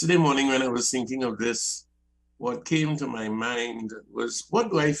 Yesterday morning when I was thinking of this, what came to my mind was, what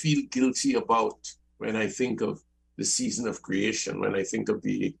do I feel guilty about when I think of the season of creation, when I think of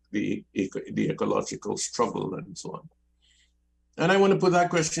the ecological struggle and so on? And I want to put that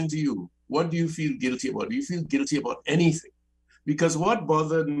question to you. What do you feel guilty about? Do you feel guilty about anything? Because what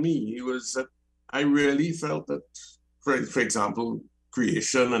bothered me was that I really felt that, for example,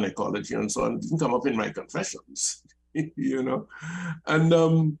 creation and ecology and so on didn't come up in my confessions, you know?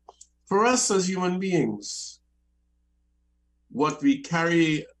 And for us as human beings, what we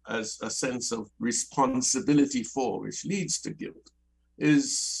carry as a sense of responsibility for, which leads to guilt,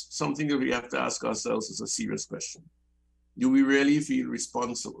 is something that we have to ask ourselves as a serious question. Do we really feel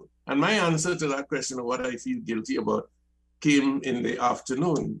responsible? And my answer to that question of what I feel guilty about came in the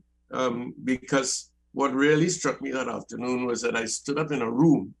afternoon, because what really struck me that afternoon was that I stood up in a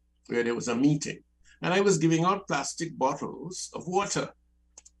room where there was a meeting, and I was giving out plastic bottles of water.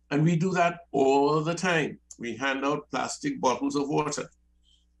 And we do that all the time. We hand out plastic bottles of water.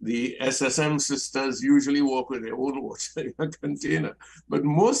 The SSM sisters usually walk with their own water in a container, but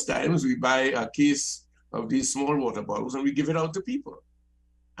most times we buy a case of these small water bottles and we give it out to people.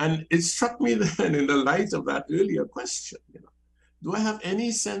 And it struck me then, in the light of that earlier question, do I have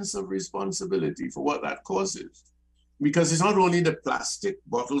any sense of responsibility for what that causes? Because it's not only the plastic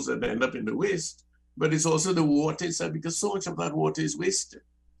bottles that end up in the waste, but it's also the water itself, because so much of that water is wasted.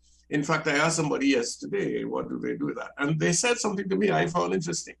 In fact, I asked somebody yesterday, what do they do with that? And they said something to me I found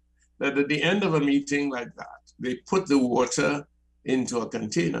interesting, that at the end of a meeting like that, they put the water into a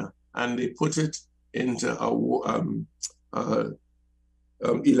container and they put it into a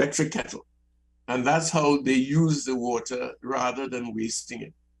electric kettle. And that's how they use the water rather than wasting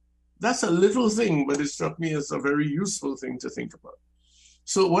it. That's a little thing, but it struck me as a very useful thing to think about.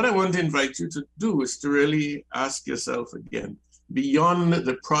 So what I want to invite you to do is to really ask yourself again, beyond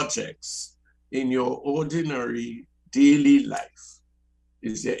the projects in your ordinary daily life,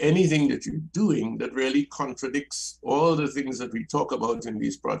 is there anything that you're doing that really contradicts all the things that we talk about in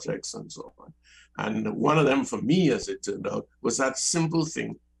these projects and so on? And one of them for me, as it turned out, was that simple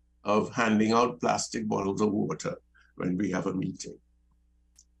thing of handing out plastic bottles of water when we have a meeting.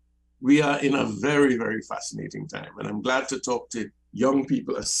 we are in a very, very fascinating time. And I'm glad to talk to young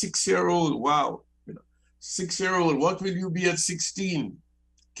people. A 6-year-old, wow, 6-year-old, what will you be at 16?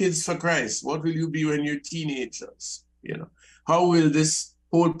 Kids for Christ, what will you be when you're teenagers? How will this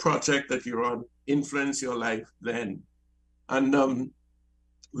whole project that you're on influence your life then? And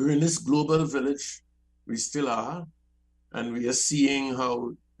we're in this global village, we still are, and we are seeing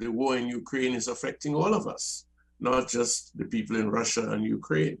how the war in Ukraine is affecting all of us, not just the people in Russia and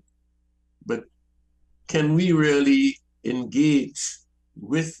Ukraine. But can we really engage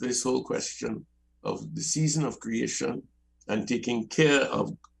with this whole question of the season of creation and taking care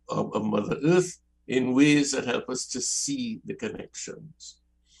of Mother Earth in ways that help us to see the connections?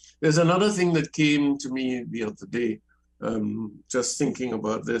 There's another thing that came to me the other day, just thinking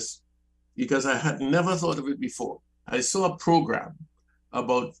about this, because I had never thought of it before. I saw a program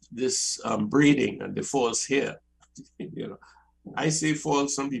about this braiding and the false hair. I say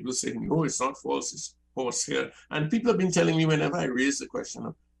false, some people say, no, it's not false, it's horse hair. And people have been telling me whenever I raise the question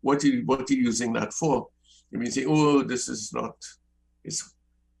of what are you using that for? They say, oh, this is not, it's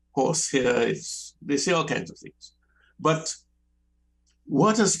horse hair, they say all kinds of things. But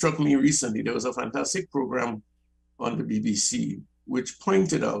what has struck me recently, there was a fantastic program on the BBC which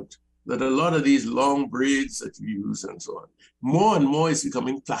pointed out that a lot of these long braids that you use and so on, more and more is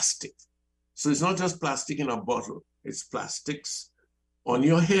becoming plastic. So it's not just plastic in a bottle, it's plastics on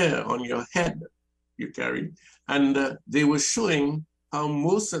your hair, on your head you carry. And they were showing how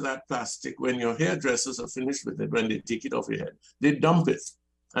most of that plastic, when your hairdressers are finished with it, when they take it off your head, they dump it.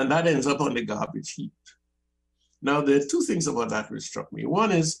 And that ends up on the garbage heap. Now, there are two things about that which struck me.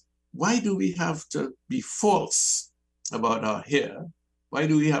 One is, why do we have to be false about our hair? Why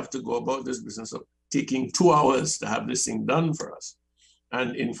do we have to go about this business of taking 2 hours to have this thing done for us?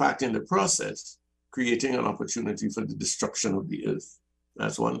 And in fact, in the process, creating an opportunity for the destruction of the earth.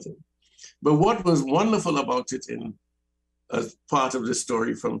 That's one thing. But what was wonderful about it as part of the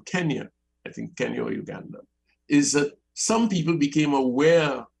story from Kenya, I think Kenya or Uganda, is that some people became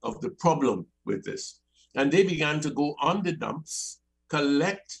aware of the problem with this. And they began to go on the dumps,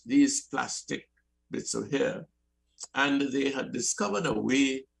 collect these plastic bits of hair, and they had discovered a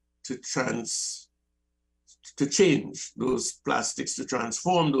way to change those plastics, to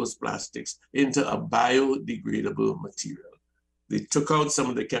transform those plastics into a biodegradable material. They took out some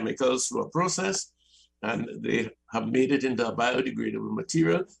of the chemicals through a process, and they have made it into a biodegradable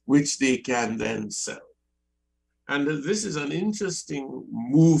material, which they can then sell. And this is an interesting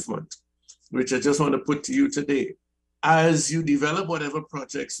movement, which I just want to put to you today. As you develop whatever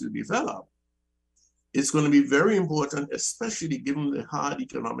projects you develop, it's going to be very important, especially given the hard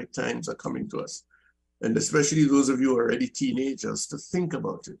economic times are coming to us, and especially those of you who are already teenagers, to think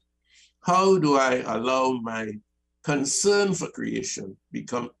about it. How do I allow my concern for creation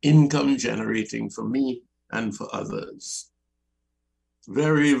become income generating for me and for others?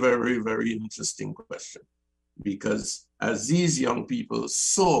 Very, very, very interesting question. Because as these young people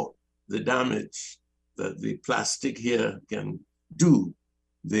saw the damage that the plastic here can do,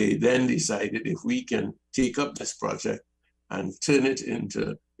 they then decided if we can take up this project and turn it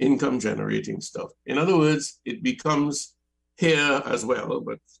into income generating stuff. In other words, it becomes hair as well,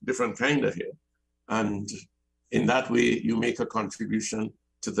 but different kind of hair. And in that way, you make a contribution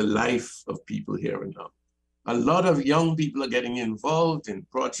to the life of people here and now. A lot of young people are getting involved in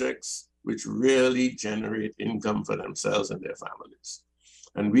projects which really generate income for themselves and their families.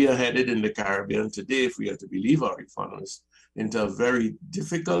 And we are headed in the Caribbean today, if we are to believe our economists, into a very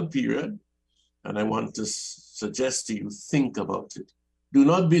difficult period. And I want to suggest to you, think about it. Do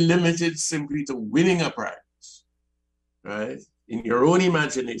not be limited simply to winning a prize, right? In your own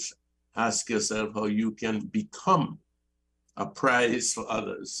imagination, ask yourself how you can become a prize for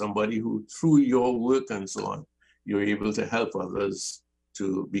others, somebody who, through your work and so on, you're able to help others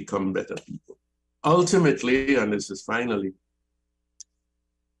to become better people. Ultimately, and this is finally,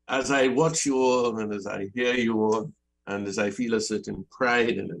 as I watch you all and as I hear you all, and as I feel a certain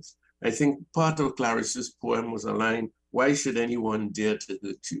pride in it, I think part of Clarice's poem was a line, why should anyone dare to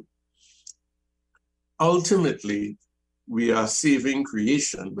hurt you? Ultimately, we are saving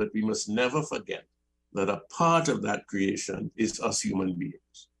creation, but we must never forget that a part of that creation is us human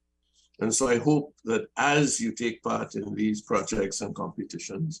beings. And so I hope that as you take part in these projects and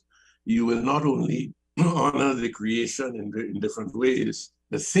competitions, you will not only honor the creation in different ways,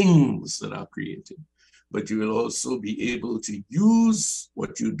 the things that are created, but you will also be able to use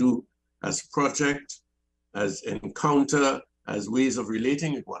what you do as project, as encounter, as ways of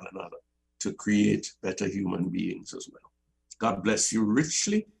relating with one another to create better human beings as well. God bless you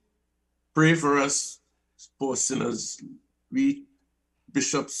richly. Pray for us, poor sinners. We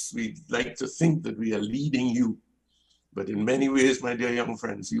bishops, we like to think that we are leading you. But in many ways, my dear young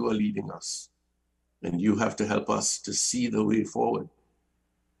friends, you are leading us. And you have to help us to see the way forward.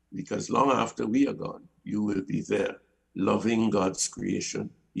 Because long after we are gone, you will be there, loving God's creation,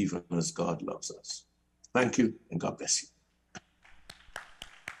 even as God loves us. Thank you, and God bless you.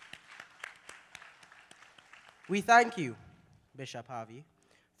 We thank you, Bishop Harvey,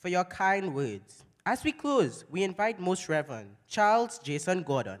 for your kind words. As we close, we invite Most Reverend Charles Jason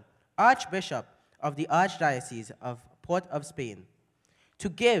Gordon, Archbishop of the Archdiocese of Port of Spain, to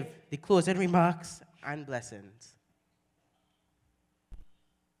give the closing remarks and blessings.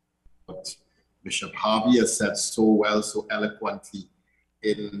 Bishop Harvey has said so well, so eloquently,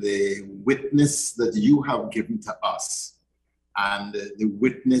 in the witness that you have given to us, and the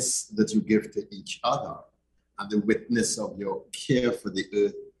witness that you give to each other, and the witness of your care for the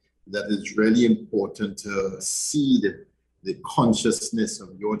earth, that is really important to see the consciousness of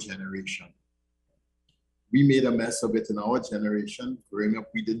your generation. We made a mess of it in our generation. Growing up,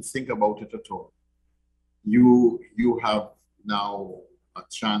 we didn't think about it at all. You have now a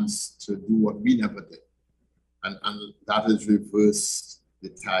chance to do what we never did. And that is reverse the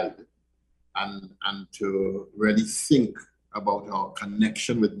tide. And to really think about our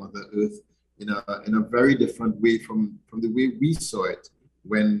connection with Mother Earth in a very different way from the way we saw it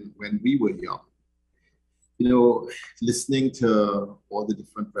when we were young. You know, listening to all the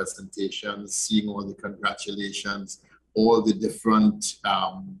different presentations, seeing all the congratulations, all the different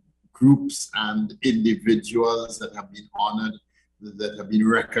groups and individuals that have been honored, that have been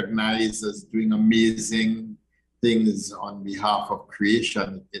recognized as doing amazing things on behalf of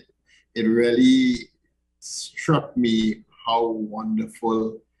creation, it really struck me how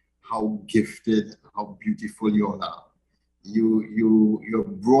wonderful, how gifted, how beautiful you all are. You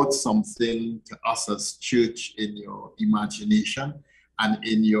brought something to us as church in your imagination and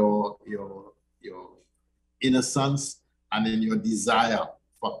in your innocence and in your desire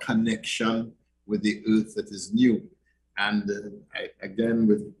for connection with the earth that is new. And again,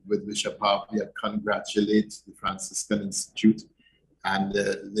 with Bishop Harvey, I congratulate the Franciscan Institute and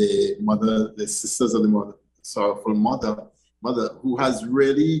the Sisters of the Sorrowful Mother, who has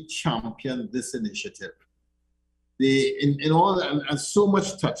really championed this initiative. In all, and so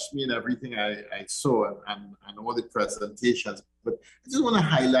much touched me in everything I saw and all the presentations. But I just want to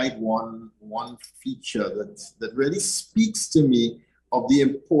highlight one feature that really speaks to me of the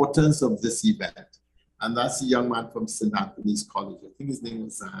importance of this event. And that's a young man from St. Anthony's College, I think his name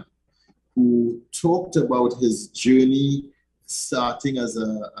was Zan, who talked about his journey starting as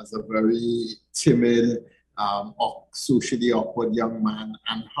a very timid, socially awkward young man,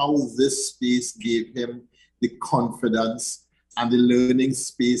 and how this space gave him the confidence and the learning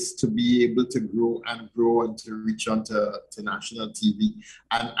space to be able to grow and to reach onto national TV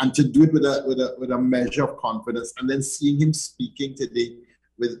and to do it with a measure of confidence. And then seeing him speaking today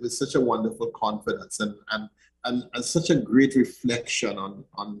with such a wonderful confidence and such a great reflection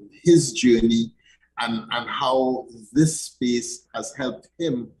on his journey and how this space has helped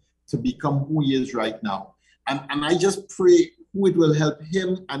him to become who he is right now. And I just pray who it will help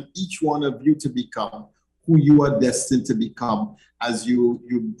him and each one of you to become who you are destined to become as you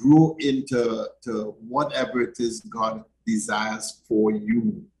grow into whatever it is God desires for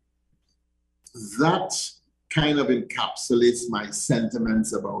you. That kind of encapsulates my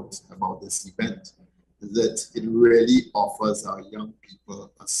sentiments about this event, that it really offers our young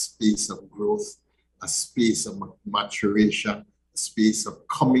people a space of growth, a space of maturation, a space of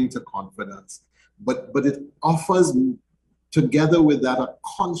coming to confidence. But it offers, together with that, a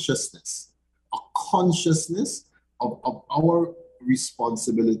consciousness of our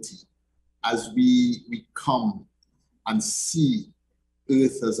responsibility as we come and see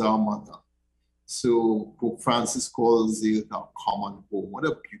earth as our mother. So Pope Francis calls the earth our common home. What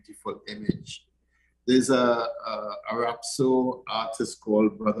a beautiful image. There's a Rapso artist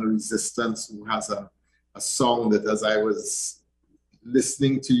called Brother Resistance who has a song that, as I was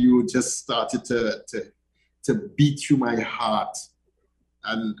listening to you, just started to beat through my heart.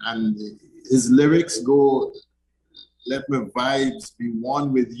 And his lyrics go, "Let my vibes be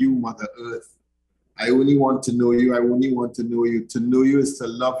one with you, Mother Earth. I only want to know you. I only want to know you. To know you is to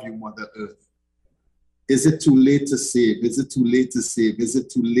love you, Mother Earth. Is it too late to save? Is it too late to save? Is it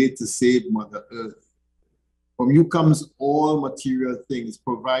too late to save, Mother Earth? From you comes all material things,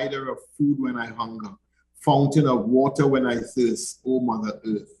 provider of food when I hunger, fountain of water when I thirst, O Mother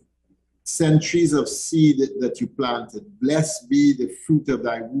Earth. Centuries of seed that you planted, blessed be the fruit of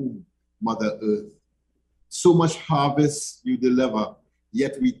thy womb, Mother Earth. So much harvest you deliver,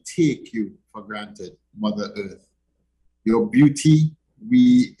 yet we take you for granted, Mother Earth. Your beauty,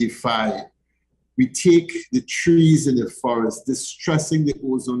 we defy. We take the trees in the forest, distressing the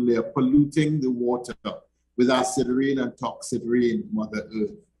ozone layer, polluting the water with acid rain and toxic rain, Mother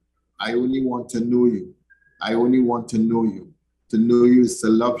Earth. I only want to know you. I only want to know you. To know you is to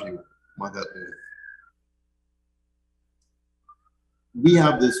love you, Mother Earth. We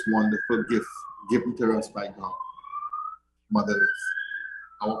have this wonderful gift given to us by God, Mother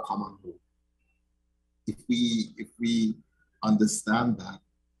Earth, our common home. If we understand that,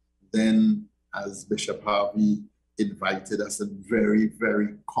 then as Bishop Harvey invited us in very,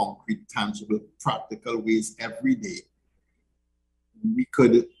 very concrete, tangible, practical ways every day, we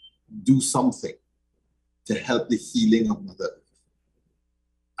could do something to help the healing of Mother Earth.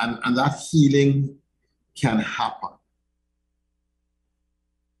 And that healing can happen.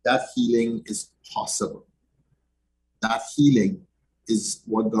 That healing is possible. That healing is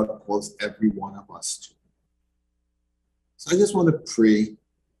what God calls every one of us to. So I just want to pray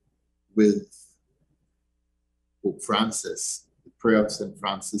with Pope Francis, the prayer of St.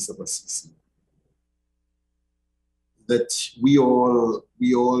 Francis of Assisi, that we all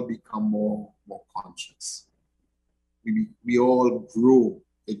become more conscious. We all grow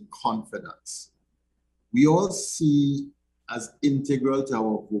in confidence. We all see as integral to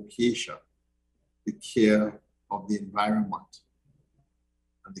our vocation the care of the environment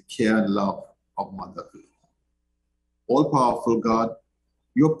and the care and love of Mother Earth. All-powerful God,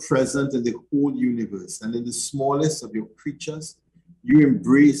 you're present in the whole universe, and in the smallest of your creatures, you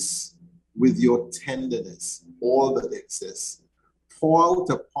embrace with your tenderness all that exists. Pour out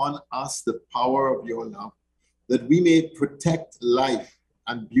upon us the power of your love, that we may protect life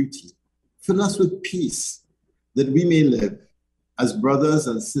and beauty. Fill us with peace, that we may live as brothers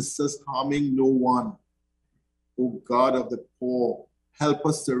and sisters, harming no one. O God of the poor, help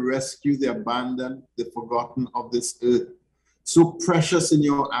us to rescue the abandoned, the forgotten of this earth. So precious in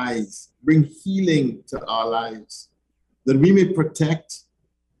your eyes, bring healing to our lives, that we may protect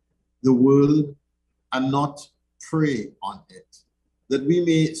the world and not prey on it, that we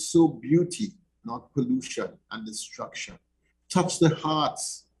may sow beauty, not pollution and destruction. Touch the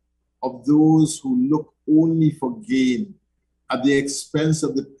hearts of those who look only for gain at the expense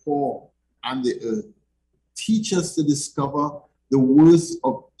of the poor and the earth. Teach us to discover the worth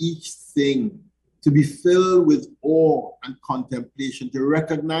of each thing, to be filled with awe and contemplation, to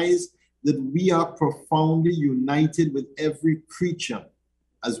recognize that we are profoundly united with every creature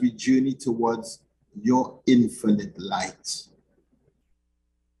as we journey towards your infinite light.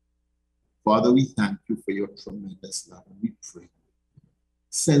 Father, we thank you for your tremendous love, and we pray.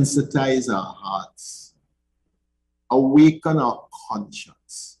 Sensitize our hearts. Awaken our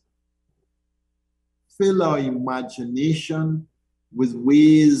conscience. Fill our imagination with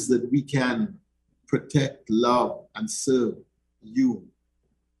ways that we can protect, love, and serve you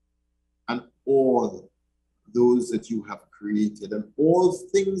and all those that you have created and all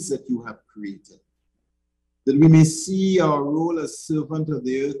things that you have created. That we may see our role as servant of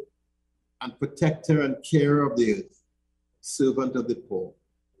the earth and protector and carer of the earth, servant of the poor,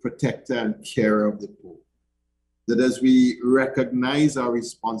 protector and carer of the poor. That as we recognize our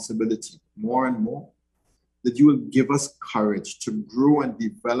responsibility more and more, that you will give us courage to grow and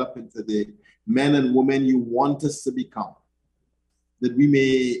develop into the men and women you want us to become. That we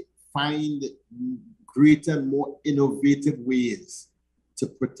may find greater and more innovative ways to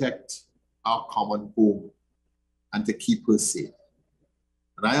protect our common home and to keep us safe.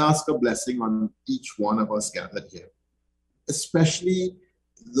 And I ask a blessing on each one of us gathered here, especially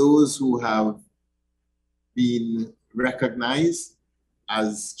those who have been recognized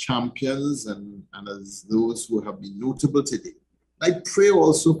as champions and as those who have been notable today. I pray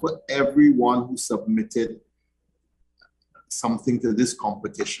also for everyone who submitted something to this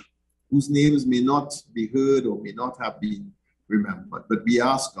competition, whose names may not be heard or may not have been remembered. But we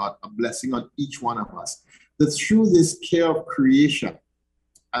ask God a blessing on each one of us, that through this care of creation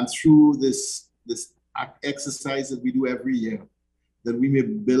and through this exercise that we do every year, that we may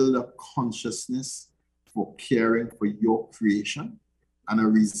build a consciousness for caring for your creation and a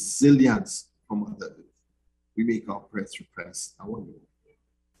resilience from Mother Earth. We make our prayers request our Lord.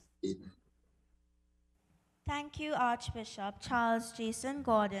 Amen. Thank you, Archbishop Charles Jason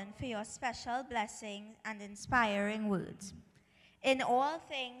Gordon, for your special blessing and inspiring words. In all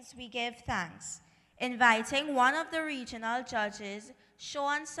things, we give thanks, inviting one of the regional judges,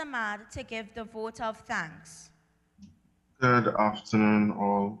 Sean Samad, to give the vote of thanks. Good afternoon,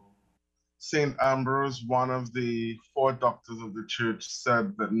 all. St. Ambrose, one of the 4 doctors of the church,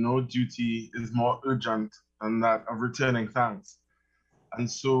 said that no duty is more urgent than that of returning thanks. And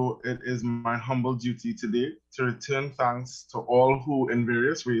so it is my humble duty today to return thanks to all who, in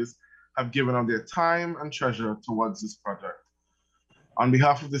various ways, have given of their time and treasure towards this project. On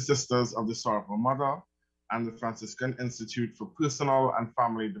behalf of the Sisters of the Sorrowful Mother and the Franciscan Institute for Personal and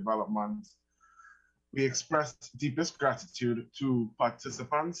Family Development, we express deepest gratitude to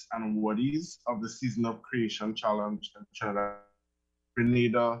participants and awardees of the Season of Creation Challenge in Trinidad,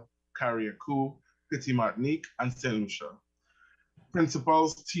 Grenada, Carriacou, Petit Martinique, and St. Lucia.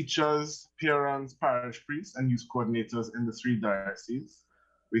 Principals, teachers, parents, parish priests, and youth coordinators in the 3 dioceses,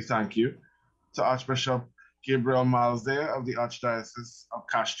 we thank you. To Archbishop Gabriel Malzé of the Archdiocese of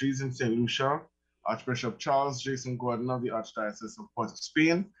Castries in St. Lucia, Archbishop Charles Jason Gordon of the Archdiocese of Port of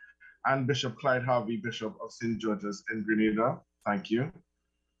Spain, and Bishop Clyde Harvey, Bishop of St. George's in Grenada, thank you.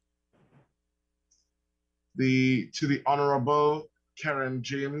 To the Honorable Karen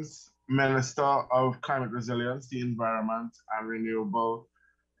James, Minister of Climate Resilience, the Environment, and Renewable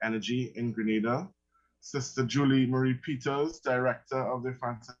Energy in Grenada. Sister Julie Marie Peters, Director of the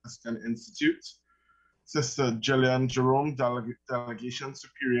Franciscan Institute. Sister Jillian Jerome, Delegation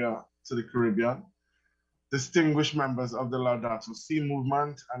Superior to the Caribbean. Distinguished members of the Laudato Si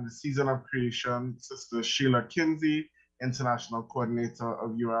movement and the Season of Creation, Sister Sheila Kinsey, International Coordinator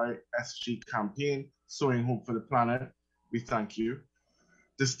of UISG campaign, Sowing Hope for the Planet, we thank you.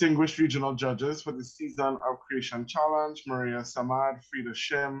 Distinguished regional judges for the Season of Creation Challenge, Maria Samad, Frida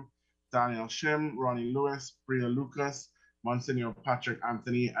Shim, Daniel Shim, Ronnie Lewis, Bria Lucas, Monsignor Patrick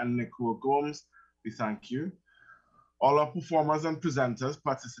Anthony, and Nicole Gomes, we thank you. All our performers and presenters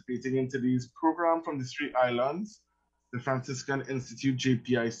participating in today's program from the 3 islands, the Franciscan Institute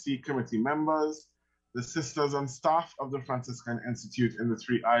JPIC committee members, the sisters and staff of the Franciscan Institute in the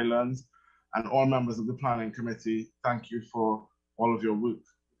 3 islands, and all members of the planning committee, thank you for all of your work.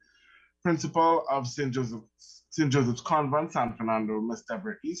 Principal of St. Joseph's Convent, San Fernando, Ms.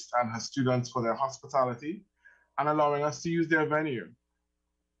 Deborah East, and her students for their hospitality and allowing us to use their venue.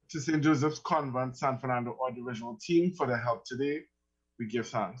 To St. Joseph's Convent, San Fernando audiovisual team for their help today, we give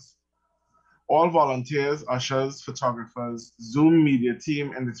thanks. All volunteers, ushers, photographers, Zoom media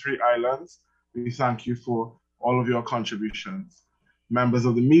team in the 3 islands, we thank you for all of your contributions. Members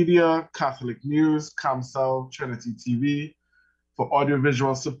of the media, Catholic News, CAMSEL, Trinity TV, for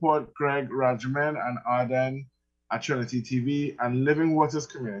audiovisual support, Greg Rajaman and Arden at Trinity TV, and Living Waters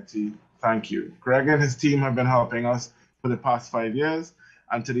Community, thank you. Greg and his team have been helping us for the past 5 years,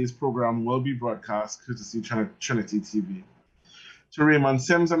 and today's program will be broadcast courtesy Trinity TV. To Raymond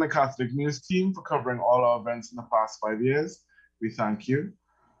Sims and the Catholic News team for covering all our events in the past 5 years, we thank you.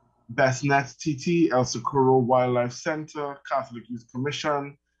 BestNet TT, El Socorro Wildlife Center, Catholic Youth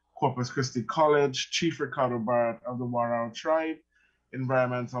Commission, Corpus Christi College, Chief Ricardo Barrett of the Warao Tribe,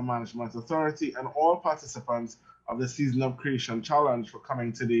 Environmental Management Authority, and all participants of the Season of Creation Challenge for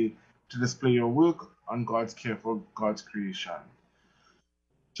coming today to display your work on God's care for God's creation.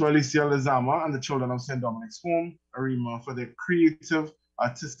 To Alicia Lizama and the children of St. Dominic's Home, Arima, for their creative,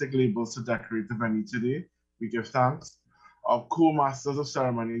 artistic labels to decorate the venue today, we give thanks. Our co-masters of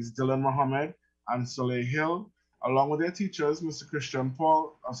ceremonies, Dylan Mohammed and Soleil Hill, along with their teachers, Mr. Christian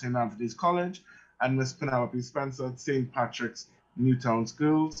Paul of St. Anthony's College and Miss Penelope Spencer at St. Patrick's Newtown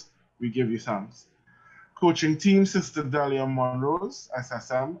Schools, we give you thanks. Coaching team, Sister Dahlia Monrose,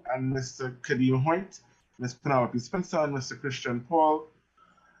 SSM, and Mr. Kadeem Hoyt, Miss Penelope Spencer and Mr. Christian Paul,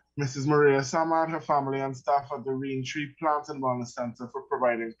 Mrs. Maria Samad, her family and staff at the Rain Tree Plant and Wellness Center for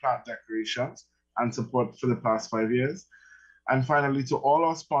providing plant decorations and support for the past 5 years. And finally, to all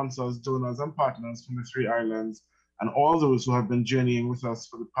our sponsors, donors, and partners from the 3 islands, and all those who have been journeying with us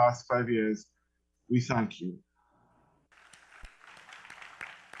for the past 5 years, we thank you.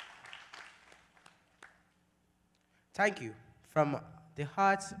 Thank you from the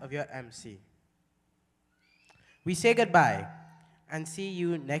hearts of your MC. We say goodbye and see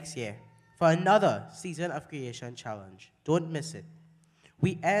you next year for another Season of Creation Challenge. Don't miss it.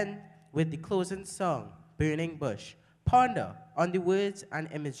 We end with the closing song, Burning Bush. Ponder on the words and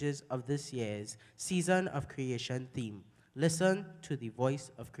images of this year's Season of Creation theme. Listen to the voice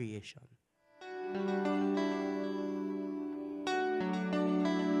of creation.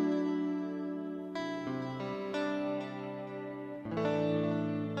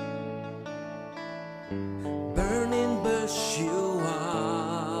 Burning bush you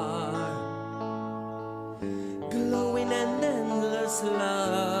are, glowing and endless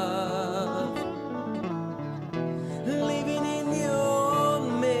love, living in your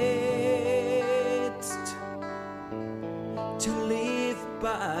midst, to live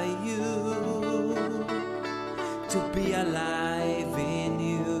by you, to be alive in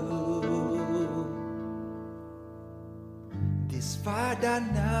you. This fire fired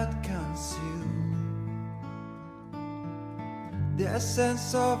and not consumed. The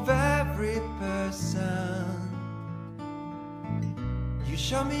essence of every person. You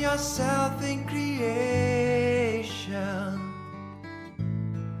show me yourself in creation,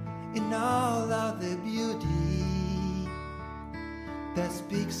 in all of the beauty that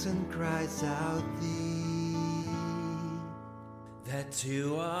speaks and cries out thee. That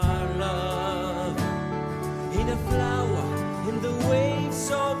you are love, in a flower, in the waves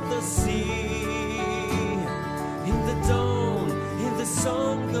of the sea, in the dawn, in the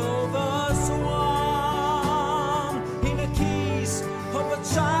song of a swan, in a kiss of a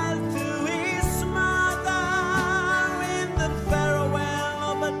child to his mother, in the farewell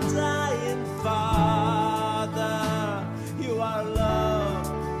of a dying father. You are love,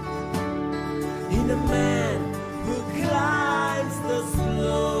 in a man who climbs the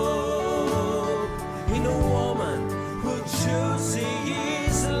slope, in a woman who chooses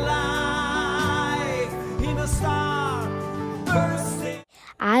his life, in a star bursting.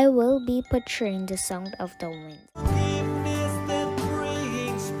 I will be portraying the sound of the wind. Forgiveness that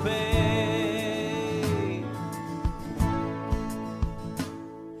brings pain.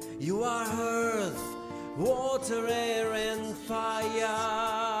 You are earth, water, air, and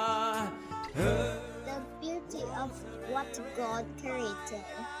fire. The beauty of what God created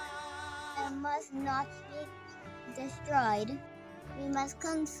must not be destroyed. We must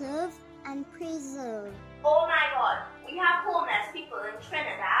conserve and preserve. Oh my God, we have homeless people in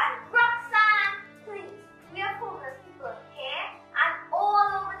Trinidad. Roxanne, please, we have homeless people here and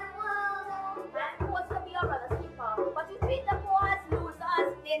all over the world. We're supposed to be our brother's keeper, but you treat the poor as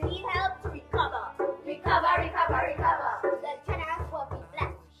losers. They need help to recover. Recover, recover, recover. The generous will be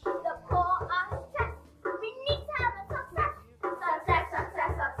blessed. The poor are stressed. We need to have a success. Success,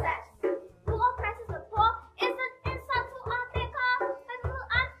 success, success. Who oppresses the poor is an insult to our maker. People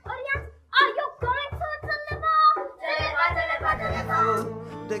and audience, are you going to deliver? Deliver, deliver, deliver.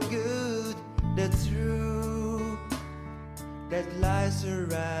 The good, the true, that lies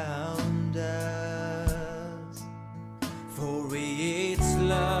around us. For it's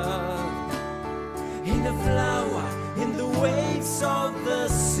love, in the flower, in the waves of the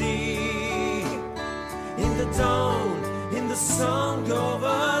sea, in the dawn, in the song of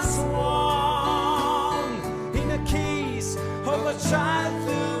a swan, in a kiss of a child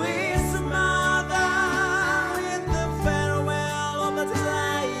to his mother, in the farewell of a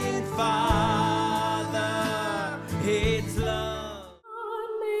dying father. It's love. God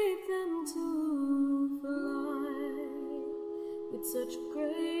made them to fly with such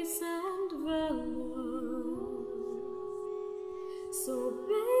grace and valor. So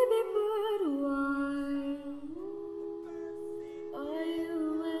baby bird, why are you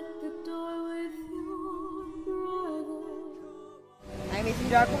at the door with your brother? I'm Ethan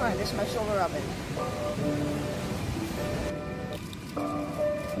Darkman, and this is my silver robin.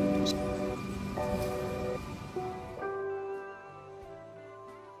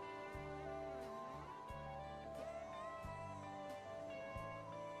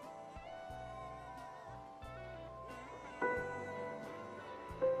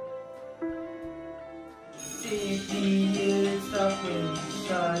 Years of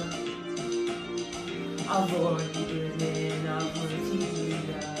sun, avoiding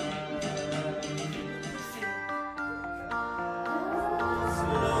opportunity.